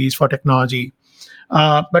opportunities for technology.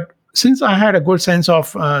 But since I had a good sense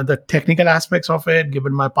of the technical aspects of it,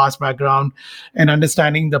 given my past background and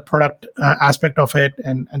understanding the product aspect of it,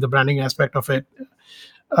 and the branding aspect of it,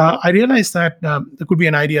 I realized that there could be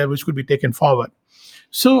an idea which could be taken forward.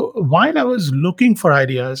 So while I was looking for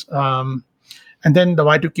ideas, and then the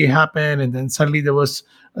Y2K happened, and then suddenly there was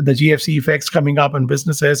the GFC effects coming up, and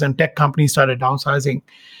businesses and tech companies started downsizing.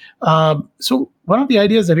 So one of the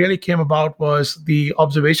ideas that really came about was the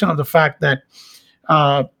observation of the fact that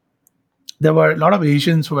there were a lot of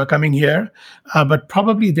Asians who were coming here, but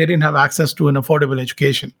probably they didn't have access to an affordable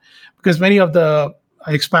education, because many of the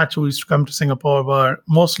expats who used to come to Singapore were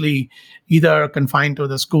mostly either confined to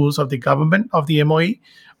the schools of the government of the MOE,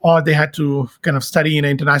 or they had to kind of study in an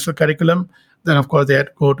international curriculum. Then, of course, they had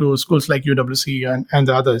to go to schools like UWC and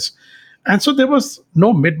the others. And so there was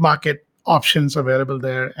no mid-market options available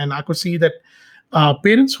there. And I could see that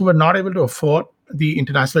parents who were not able to afford the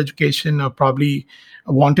international education probably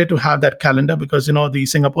wanted to have that calendar, because the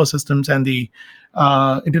Singapore systems and the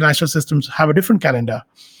international systems have a different calendar.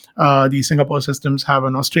 The Singapore systems have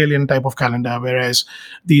an Australian type of calendar, whereas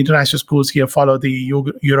the international schools here follow the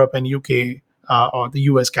Europe and UK or the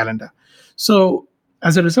US calendar. So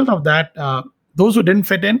as a result of that, those who didn't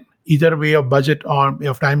fit in either way of budget or way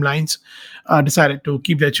of timelines decided to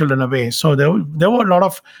keep their children away. So there were a lot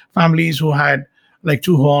of families who had like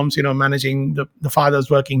two homes, managing the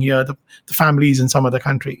fathers working here, the families in some other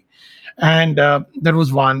country. And that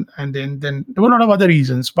was one. And then there were a lot of other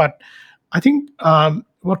reasons. But I think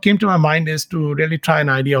what came to my mind is to really try an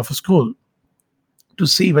idea of a school, to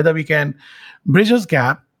see whether we can bridge this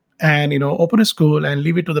gap and open a school and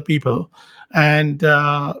leave it to the people, and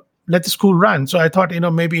let the school run. So I thought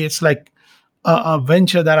maybe it's like a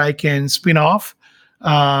venture that I can spin off,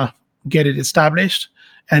 get it established,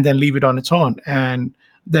 and then leave it on its own, and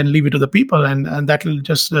then leave it to the people, and that will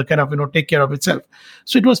just kind of take care of itself.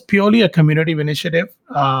 So it was purely a community initiative,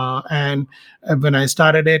 and when I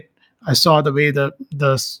started it, I saw the way the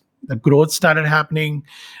growth started happening.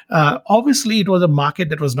 Obviously, it was a market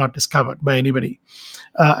that was not discovered by anybody.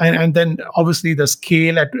 And then obviously the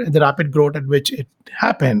scale at the rapid growth at which it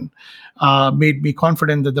happened made me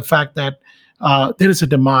confident that the fact that there is a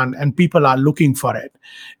demand and people are looking for it.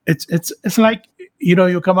 It's like,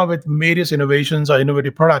 you come up with various innovations or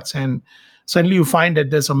innovative products, and suddenly you find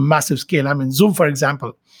that there's a massive scale. I mean, Zoom, for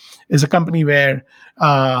example, is a company where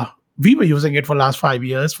we were using it for the last 5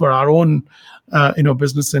 years for our own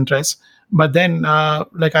business interests. But then,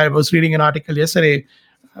 like I was reading an article yesterday,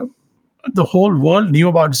 the whole world knew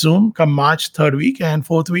about Zoom come March third week and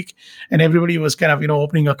fourth week, and everybody was kind of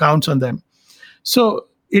opening accounts on them. So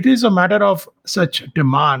it is a matter of such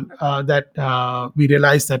demand that we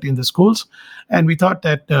realized that in the schools, and we thought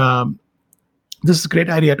that this is a great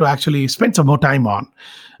idea to actually spend some more time on.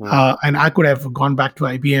 And I could have gone back to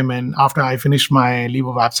IBM and after I finished my leave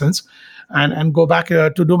of absence and go back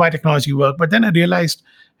to do my technology work. But then I realized,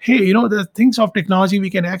 hey, the things of technology we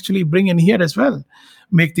can actually bring in here as well,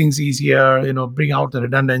 make things easier, bring out the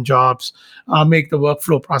redundant jobs, make the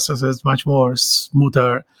workflow processes much more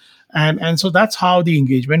smoother. And so that's how the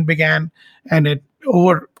engagement began. And it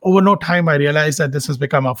over no time, I realized that this has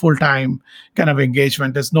become a full-time kind of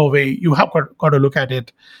engagement. There's no way. You have got to look at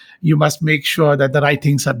it. You must make sure that the right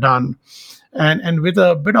things are done, and with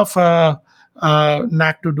a bit of a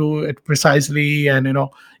knack to do it precisely, and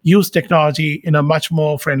use technology in a much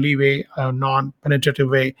more friendly way, a non-penetrative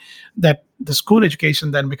way, that the school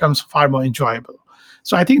education then becomes far more enjoyable.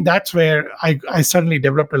 So I think that's where I suddenly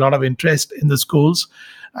developed a lot of interest in the schools,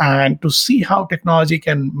 and to see how technology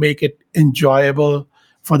can make it enjoyable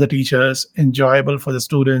for the teachers, enjoyable for the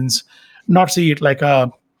students, not see it like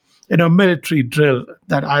a military drill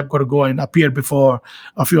that I've got to go and appear before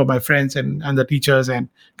a few of my friends and the teachers and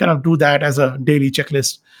kind of do that as a daily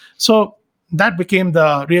checklist. So that became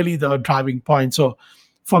really the driving point. So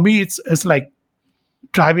for me, it's like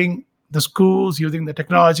driving the schools using the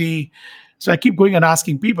technology. So I keep going and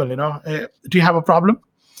asking people, do you have a problem?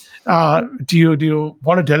 Do you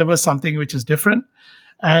want to deliver something which is different?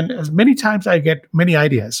 And as many times I get many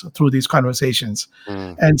ideas through these conversations.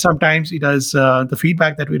 And sometimes it is the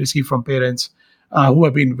feedback that we receive from parents who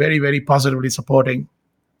have been very, very positively supporting.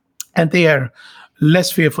 And they are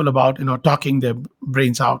less fearful about, talking their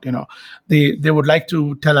brains out. They would like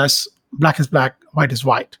to tell us black is black, white is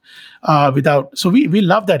white. So we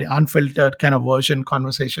love that unfiltered kind of version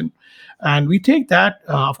conversation. And we take that,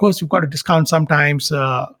 of course, you've got to discount sometimes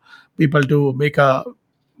people to make a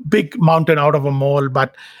big mountain out of a mole,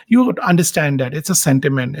 but you would understand that it's a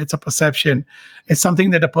sentiment, it's a perception, it's something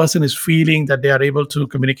that a person is feeling that they are able to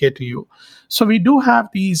communicate to you. So we do have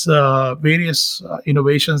these various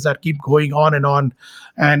innovations that keep going on,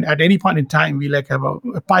 and at any point in time we like have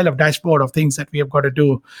a pile of dashboard of things that we have got to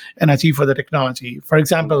do and achieve for the technology. For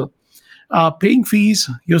example, paying fees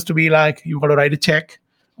used to be like you got to write a check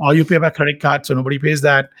or you pay by credit card, so nobody pays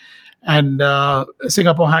that. And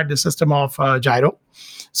Singapore had the system of gyro.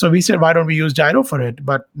 So we said, why don't we use gyro for it?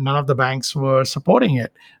 But none of the banks were supporting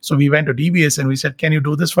it. So we went to DBS and we said, can you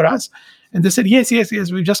do this for us? And they said, yes.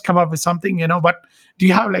 We've just come up with something, but do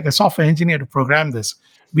you have like a software engineer to program this?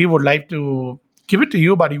 We would like to give it to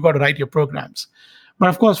you, but you've got to write your programs. But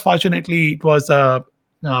of course, fortunately, it was a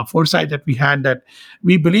foresight that we had, that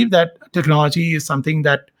we believe that technology is something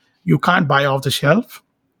that you can't buy off the shelf.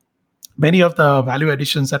 Many of the value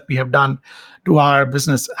additions that we have done to our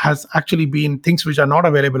business has actually been things which are not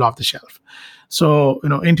available off the shelf. So,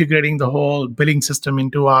 integrating the whole billing system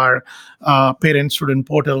into our parent-student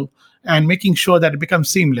portal and making sure that it becomes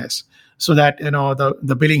seamless, so that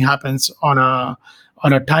the billing happens on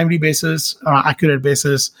a timely basis, accurate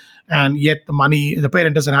basis, and yet the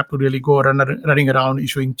parent doesn't have to really go running around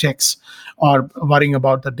issuing checks or worrying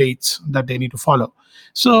about the dates that they need to follow.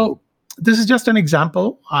 So this is just an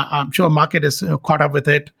example. I'm sure market is caught up with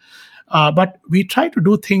it. But we try to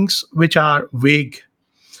do things which are vague.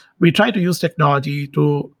 We try to use technology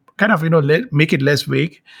to kind of, make it less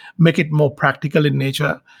vague, make it more practical in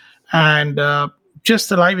nature. And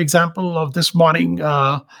just a live example of this morning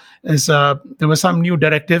is there were some new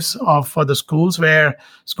directives for the schools, where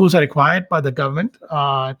schools are required by the government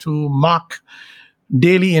to mark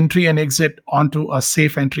daily entry and exit onto a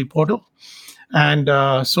safe entry portal. And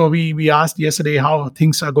so we asked yesterday how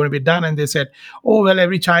things are going to be done, and they said, "Oh well,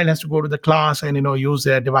 every child has to go to the class and use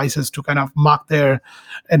their devices to kind of mark their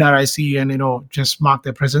NRIC and just mark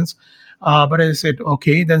their presence." But I said,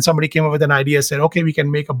 "Okay." Then somebody came up with an idea, said, "Okay, we can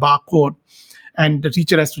make a barcode, and the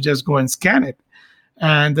teacher has to just go and scan it."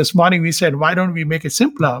 And this morning we said, "Why don't we make it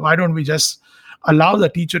simpler? Why don't we just allow the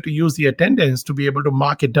teacher to use the attendance to be able to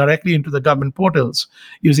mark it directly into the government portals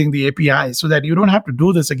using the API, so that you don't have to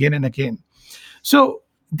do this again and again?" So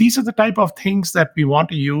these are the type of things that we want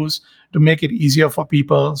to use to make it easier for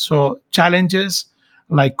people. So challenges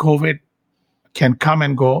like COVID can come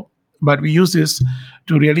and go, but we use this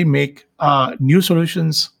to really make new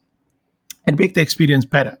solutions and make the experience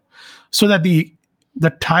better, so that the the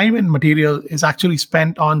time and material is actually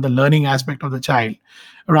spent on the learning aspect of the child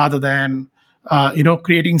rather than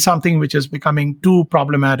creating something which is becoming too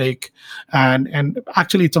problematic, and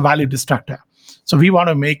actually it's a value destructor. So we want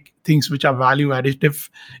to make things which are value additive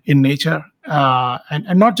in nature,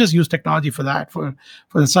 and not just use technology for that. For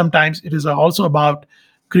sometimes it is also about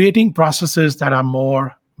creating processes that are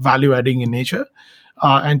more value adding in nature,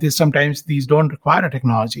 and sometimes these don't require a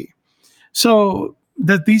technology. So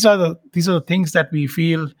these are the things that we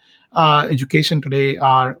feel education today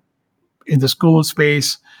are in the school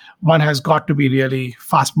space. One has got to be really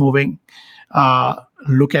fast moving,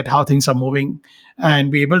 look at how things are moving,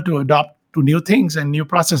 and be able to adopt to new things and new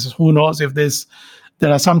processes. Who knows if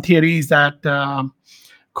there are some theories that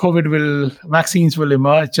vaccines will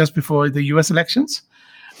emerge just before the US elections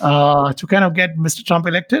to kind of get Mr. Trump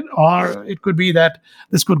elected, or it could be that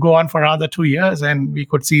this could go on for another 2 years, and we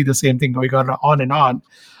could see the same thing going on and on,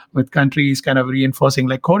 with countries kind of reinforcing,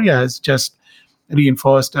 like Korea has just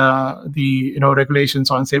reinforced the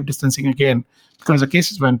regulations on safe distancing again because the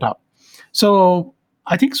cases went up. So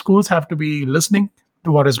I think schools have to be listening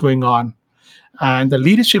to what is going on, and the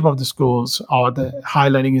leadership of the schools or the high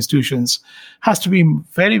learning institutions has to be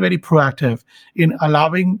very, very proactive in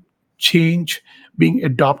allowing change being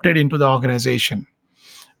adopted into the organization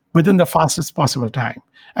within the fastest possible time.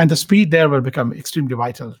 And the speed there will become extremely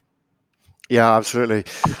vital. Yeah, absolutely.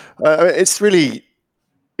 It's really,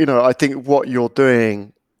 I think what you're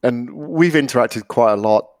doing, and we've interacted quite a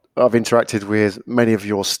lot. I've interacted with many of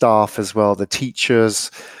your staff as well, the teachers,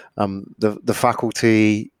 the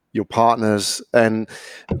faculty, your partners, and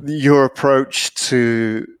your approach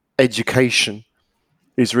to education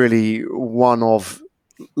is really one of,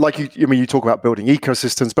 like you talk about building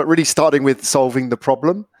ecosystems, but really starting with solving the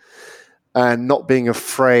problem and not being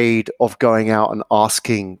afraid of going out and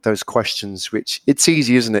asking those questions, which it's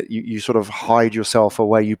easy, isn't it? You sort of hide yourself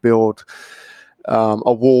away, you build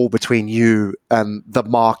a wall between you and the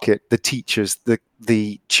market, the teachers,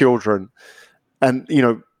 the children. And,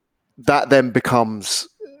 that then becomes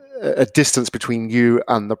a distance between you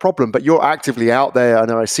and the problem. But you're actively out there. I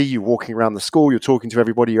know I see you walking around the school, you're talking to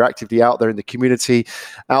everybody, you're actively out there in the community,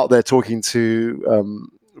 out there talking to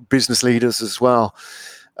business leaders as well.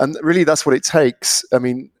 And really, that's what it takes. I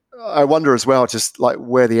mean, I wonder as well, just like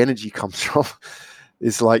where the energy comes from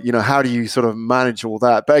is like, how do you sort of manage all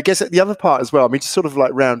that? But I guess the other part as well, I mean, just sort of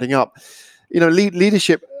like rounding up,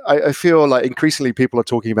 leadership, I feel like increasingly people are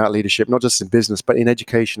talking about leadership, not just in business, but in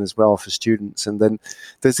education as well for students. And then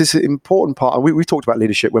there's this important part. And we talked about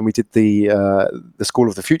leadership when we did the School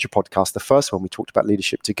of the Future podcast, the first one. We talked about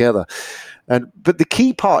leadership together. But the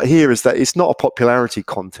key part here is that it's not a popularity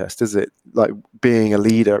contest, is it? Like being a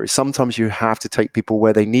leader is sometimes you have to take people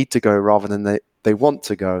where they need to go rather than they want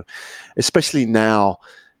to go, especially now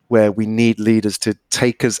where we need leaders to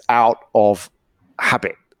take us out of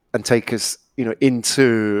habit and take us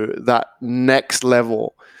into that next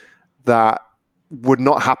level that would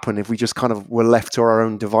not happen if we just kind of were left to our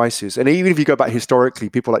own devices. And even if you go back historically,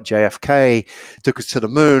 people like JFK took us to the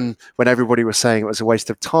moon when everybody was saying it was a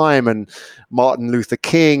waste of time. And Martin Luther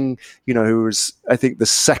King, who was, I think, the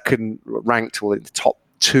second ranked, or in the top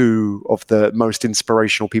 2 of the most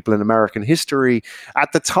inspirational people in American history.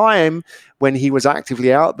 At the time when he was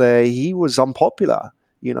actively out there, he was unpopular.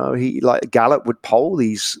 He, like Gallup would poll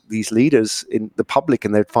these leaders in the public,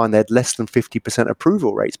 and they'd find they had less than 50%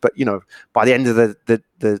 approval rates. But by the end of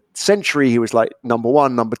the century, he was like number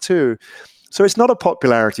 1, number 2. So it's not a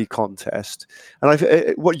popularity contest.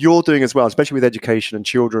 And what you're doing as well, especially with education and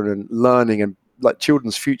children and learning and like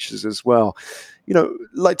children's futures as well,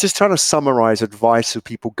 like just trying to summarize advice of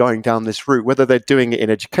people going down this route, whether they're doing it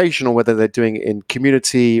in education or whether they're doing it in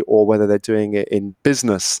community or whether they're doing it in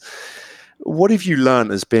business. What have you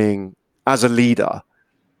learned as a leader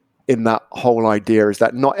in that whole idea is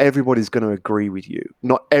that not everybody's going to agree with you.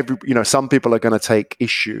 Not some people are going to take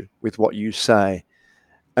issue with what you say.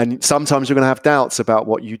 And sometimes you're going to have doubts about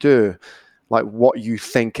what you do, like what you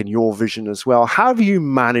think and your vision as well. How have you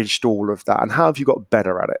managed all of that, and how have you got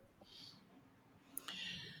better at it?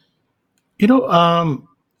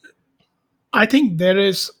 I think there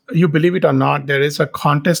is, you believe it or not, there is a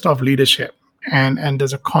contest of leadership. And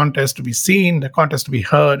there's a contest to be seen, a contest to be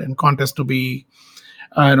heard, and contest to be,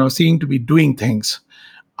 seen to be doing things.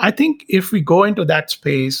 I think if we go into that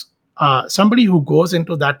space, somebody who goes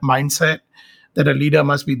into that mindset that a leader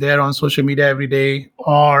must be there on social media every day,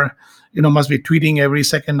 or must be tweeting every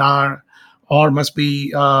second hour, or must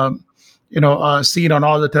be seen on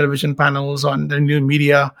all the television panels on the new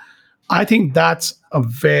media, I think that's a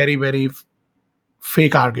very, very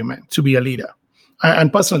fake argument to be a leader.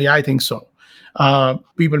 And personally, I think so.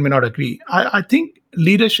 People may not agree. I think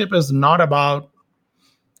leadership is not about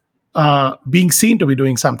being seen to be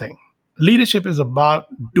doing something. Leadership is about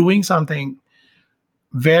doing something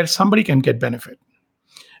where somebody can get benefit.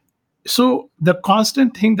 So the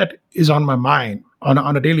constant thing that is on my mind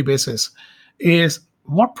on a daily basis is,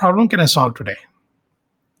 what problem can I solve today?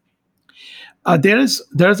 There is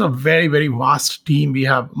a very, very vast team. We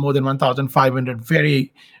have more than 1,500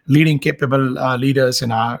 very leading, capable leaders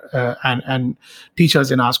in our and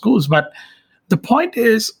teachers in our schools. But the point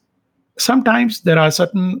is, sometimes there are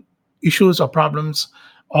certain issues or problems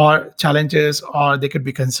or challenges, or there could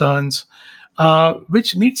be concerns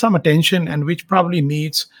which need some attention, and which probably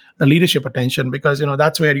needs the leadership attention, because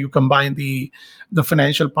that's where you combine the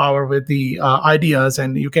financial power with the ideas,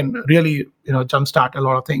 and you can really jumpstart a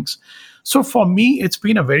lot of things. So for me, it's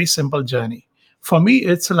been a very simple journey. For me,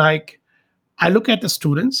 it's like, I look at the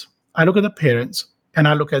students, I look at the parents, and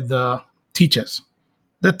I look at the teachers,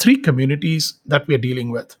 the three communities that we're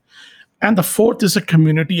dealing with. And the fourth is a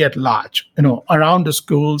community at large, around the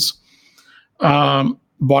schools,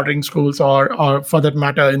 bordering schools, or for that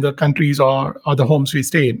matter, in the countries or the homes we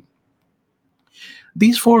stay in.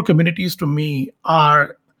 These four communities, to me,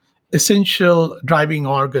 are essential driving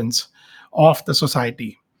organs of the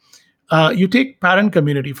society. You take parent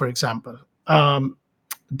community, for example.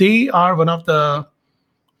 They are one of the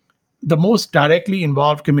most directly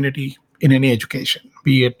involved community in any education,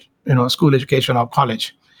 be it school education or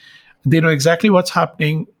college. They know exactly what's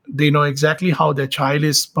happening. They know exactly how their child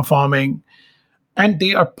is performing, and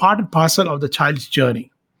they are part and parcel of the child's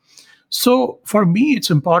journey. So for me, it's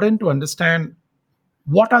important to understand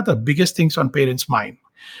what are the biggest things on parents' mind.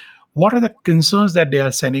 What are the concerns that they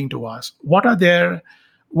are sending to us? What are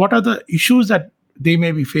the issues that they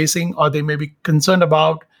may be facing, or they may be concerned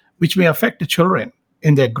about, which may affect the children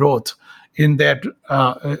in their growth, in their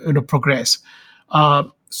progress.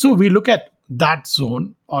 So we look at that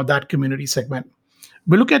zone or that community segment.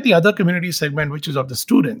 We look at the other community segment, which is of the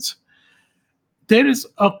students. There is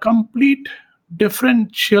a complete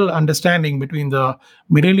differential understanding between the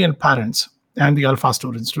millennial parents and the alpha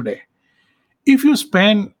students today. If you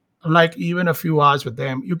spend like even a few hours with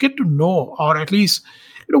them, you get to know, or at least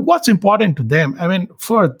what's important to them. I mean,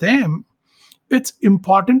 for them, it's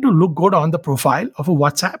important to look good on the profile of a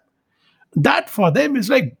WhatsApp. That for them is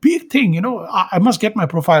like big thing. I must get my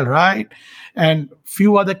profile right, and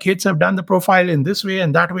few other kids have done the profile in this way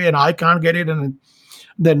and that way, and I can't get it, and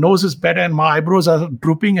their nose is better and my eyebrows are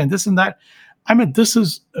drooping and this and that. I mean, this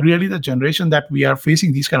is really the generation that we are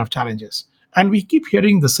facing these kind of challenges, and we keep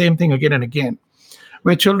hearing the same thing again and again,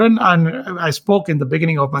 where children, and I spoke in the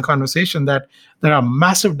beginning of my conversation that there are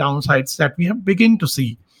massive downsides that we have begun to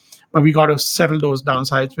see, but we got to settle those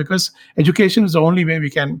downsides, because education is the only way we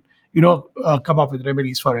can come up with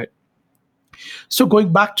remedies for it. So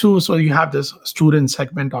going back to, so you have this student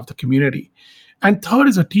segment of the community, and third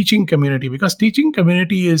is a teaching community, because teaching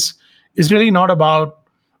community is really not about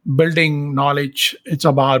building knowledge. It's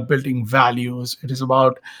about building values. It is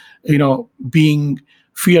about being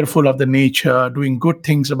fearful of the nature, doing good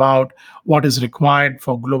things about what is required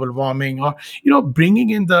for global warming, or bringing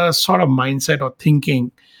in the sort of mindset or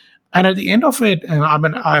thinking. And at the end of it, I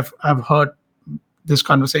mean, I've heard these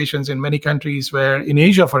conversations in many countries, where in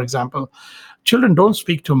Asia, for example, children don't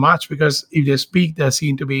speak too much, because if they speak, they're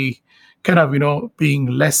seen to be kind of being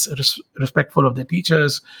less respectful of their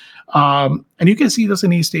teachers. And you can see this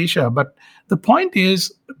in East Asia. But the point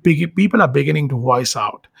is, people are beginning to voice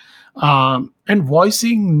out. And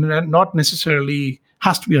voicing not necessarily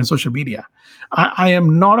has to be on social media. I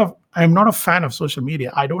am not a fan of social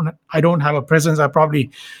media. I don't have a presence. I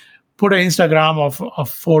probably put an Instagram of a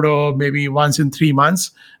photo maybe once in 3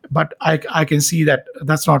 months, but I can see that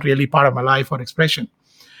that's not really part of my life or expression.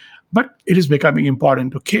 But it is becoming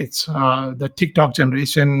important to kids. The TikTok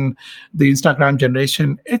generation, the Instagram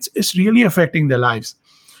generation, it's really affecting their lives.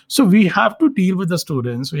 So we have to deal with the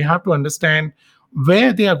students. We have to understand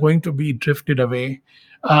where they are going to be drifted away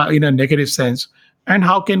in a negative sense, and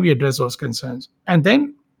how can we address those concerns. And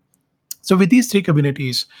then, so with these three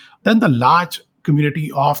communities, then the large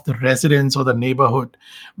community of the residents or the neighborhood,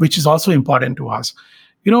 which is also important to us.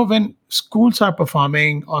 When schools are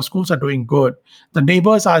performing or schools are doing good, the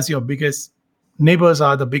neighbors are the biggest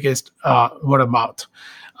word of mouth.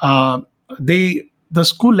 The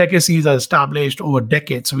school legacies are established over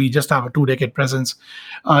decades. We just have a 2-decade presence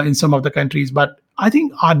in some of the countries. But I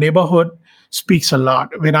think our neighborhood speaks a lot.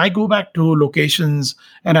 When I go back to locations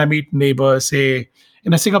and I meet neighbors, say,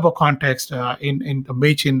 in a Singapore context, in the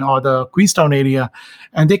Mei Chin or the Queenstown area,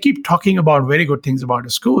 and they keep talking about very good things about the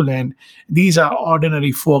school. And these are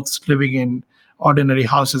ordinary folks living in ordinary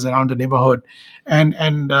houses around the neighborhood.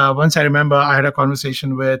 And once I remember, I had a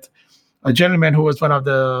conversation with a gentleman who was one of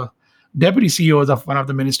the deputy CEOs of one of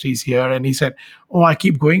the ministries here, and he said, "Oh, I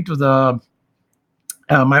keep going to the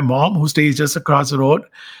my mom who stays just across the road,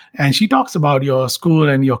 and she talks about your school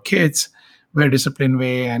and your kids very disciplined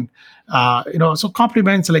way." And so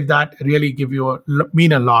compliments like that really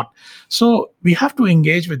mean a lot. So we have to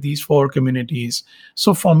engage with these four communities.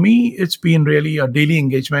 So for me, it's been really a daily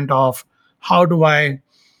engagement of how do I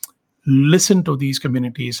listen to these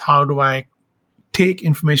communities? How do I take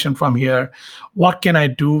information from here? What can I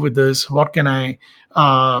do with this? What can I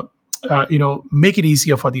make it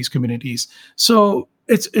easier for these communities? So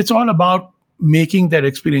it's all about making that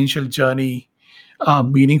experiential journey a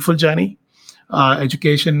meaningful journey.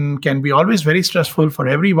 Education can be always very stressful for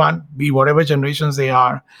everyone, be whatever generations they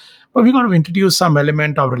are. But we've got to introduce some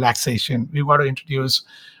element of relaxation. We've got to introduce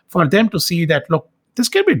for them to see that, look, this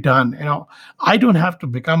can be done. I don't have to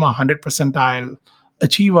become 100 percentile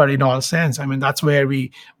achiever in all sense. I mean, that's where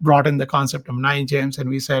we brought in the concept of 9 gems, and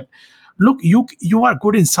we said, look, you are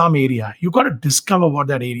good in some area. You got to discover what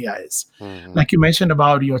that area is. Mm-hmm. Like you mentioned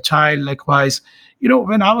about your child, likewise,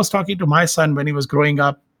 when I was talking to my son when he was growing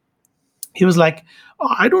up, he was like,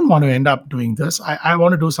 "Oh, I don't want to end up doing this. I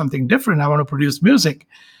want to do something different. I want to produce music."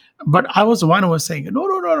 But I was the one who was saying,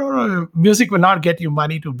 no. Music will not get you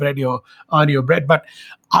money to earn your bread. But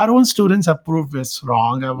our own students have proved this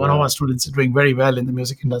wrong. One of our students is doing very well in the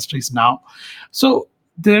music industries now. So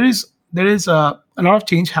there is a lot of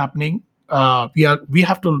change happening. We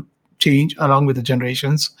have to change along with the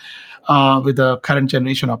generations, with the current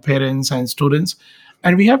generation of parents and students.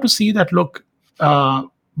 And we have to see that, look,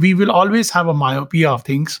 we will always have a myopia of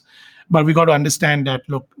things, but we got to understand that,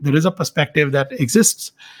 look, there is a perspective that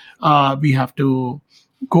exists. We have to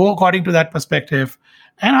go according to that perspective.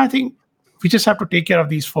 And I think we just have to take care of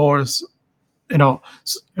these four,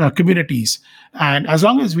 communities. And as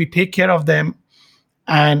long as we take care of them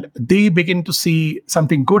and they begin to see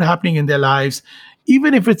something good happening in their lives,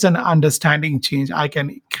 even if it's an understanding change I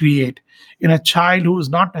can create in a child who is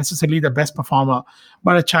not necessarily the best performer,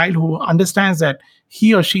 but a child who understands that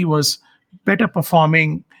he or she was better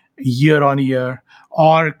performing year on year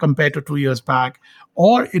or compared to 2 years back,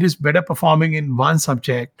 or it is better performing in one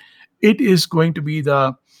subject, it is going to be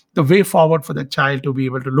the way forward for the child to be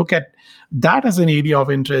able to look at that as an area of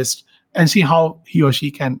interest and see how he or she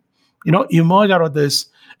can, emerge out of this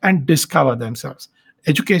and discover themselves.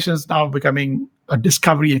 Education is now becoming a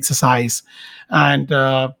discovery exercise, and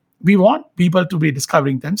we want people to be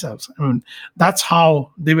discovering themselves. I mean, that's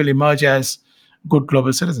how they will emerge as good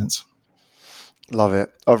global citizens. Love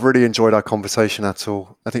it. I've really enjoyed our conversation,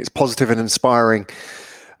 Atul. I think it's positive and inspiring.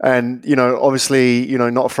 And, obviously,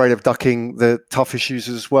 not afraid of ducking the tough issues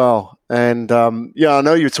as well. And, I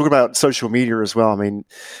know you're talking about social media as well. I mean,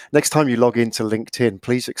 next time you log into LinkedIn,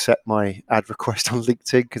 please accept my ad request on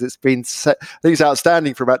LinkedIn, because it's been set. I think it's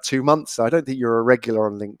outstanding for about 2 months. So I don't think you're a regular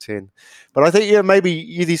on LinkedIn. But I think,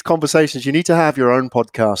 maybe these conversations, you need to have your own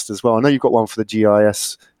podcast as well. I know you've got one for the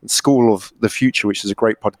GIIS School of the Future, which is a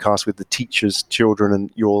great podcast with the teachers, children,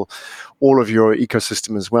 and all of your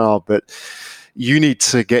ecosystem as well. But you need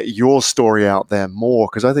to get your story out there more,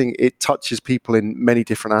 because I think it touches people in many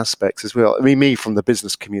different aspects as well. I mean, me from the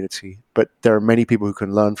business community, but there are many people who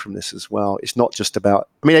can learn from this as well. It's not just about,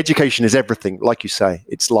 education is everything, like you say,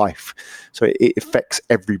 it's life. So it affects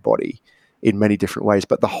everybody in many different ways,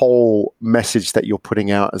 but the whole message that you're putting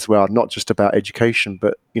out as well, not just about education,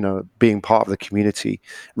 but being part of the community,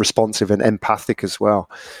 responsive and empathic as well,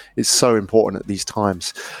 is so important at these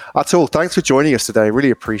times. Atul, thanks for joining us today. Really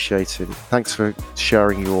appreciate it. Thanks for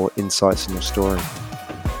sharing your insights and your story.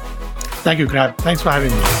 Thank you, Graham. Thanks for having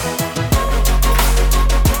me.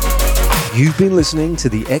 You've been listening to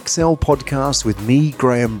the XL podcast with me,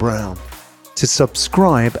 Graham Brown. To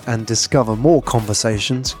subscribe and discover more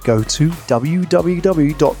conversations, go to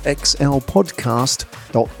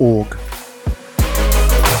www.xlpodcast.org.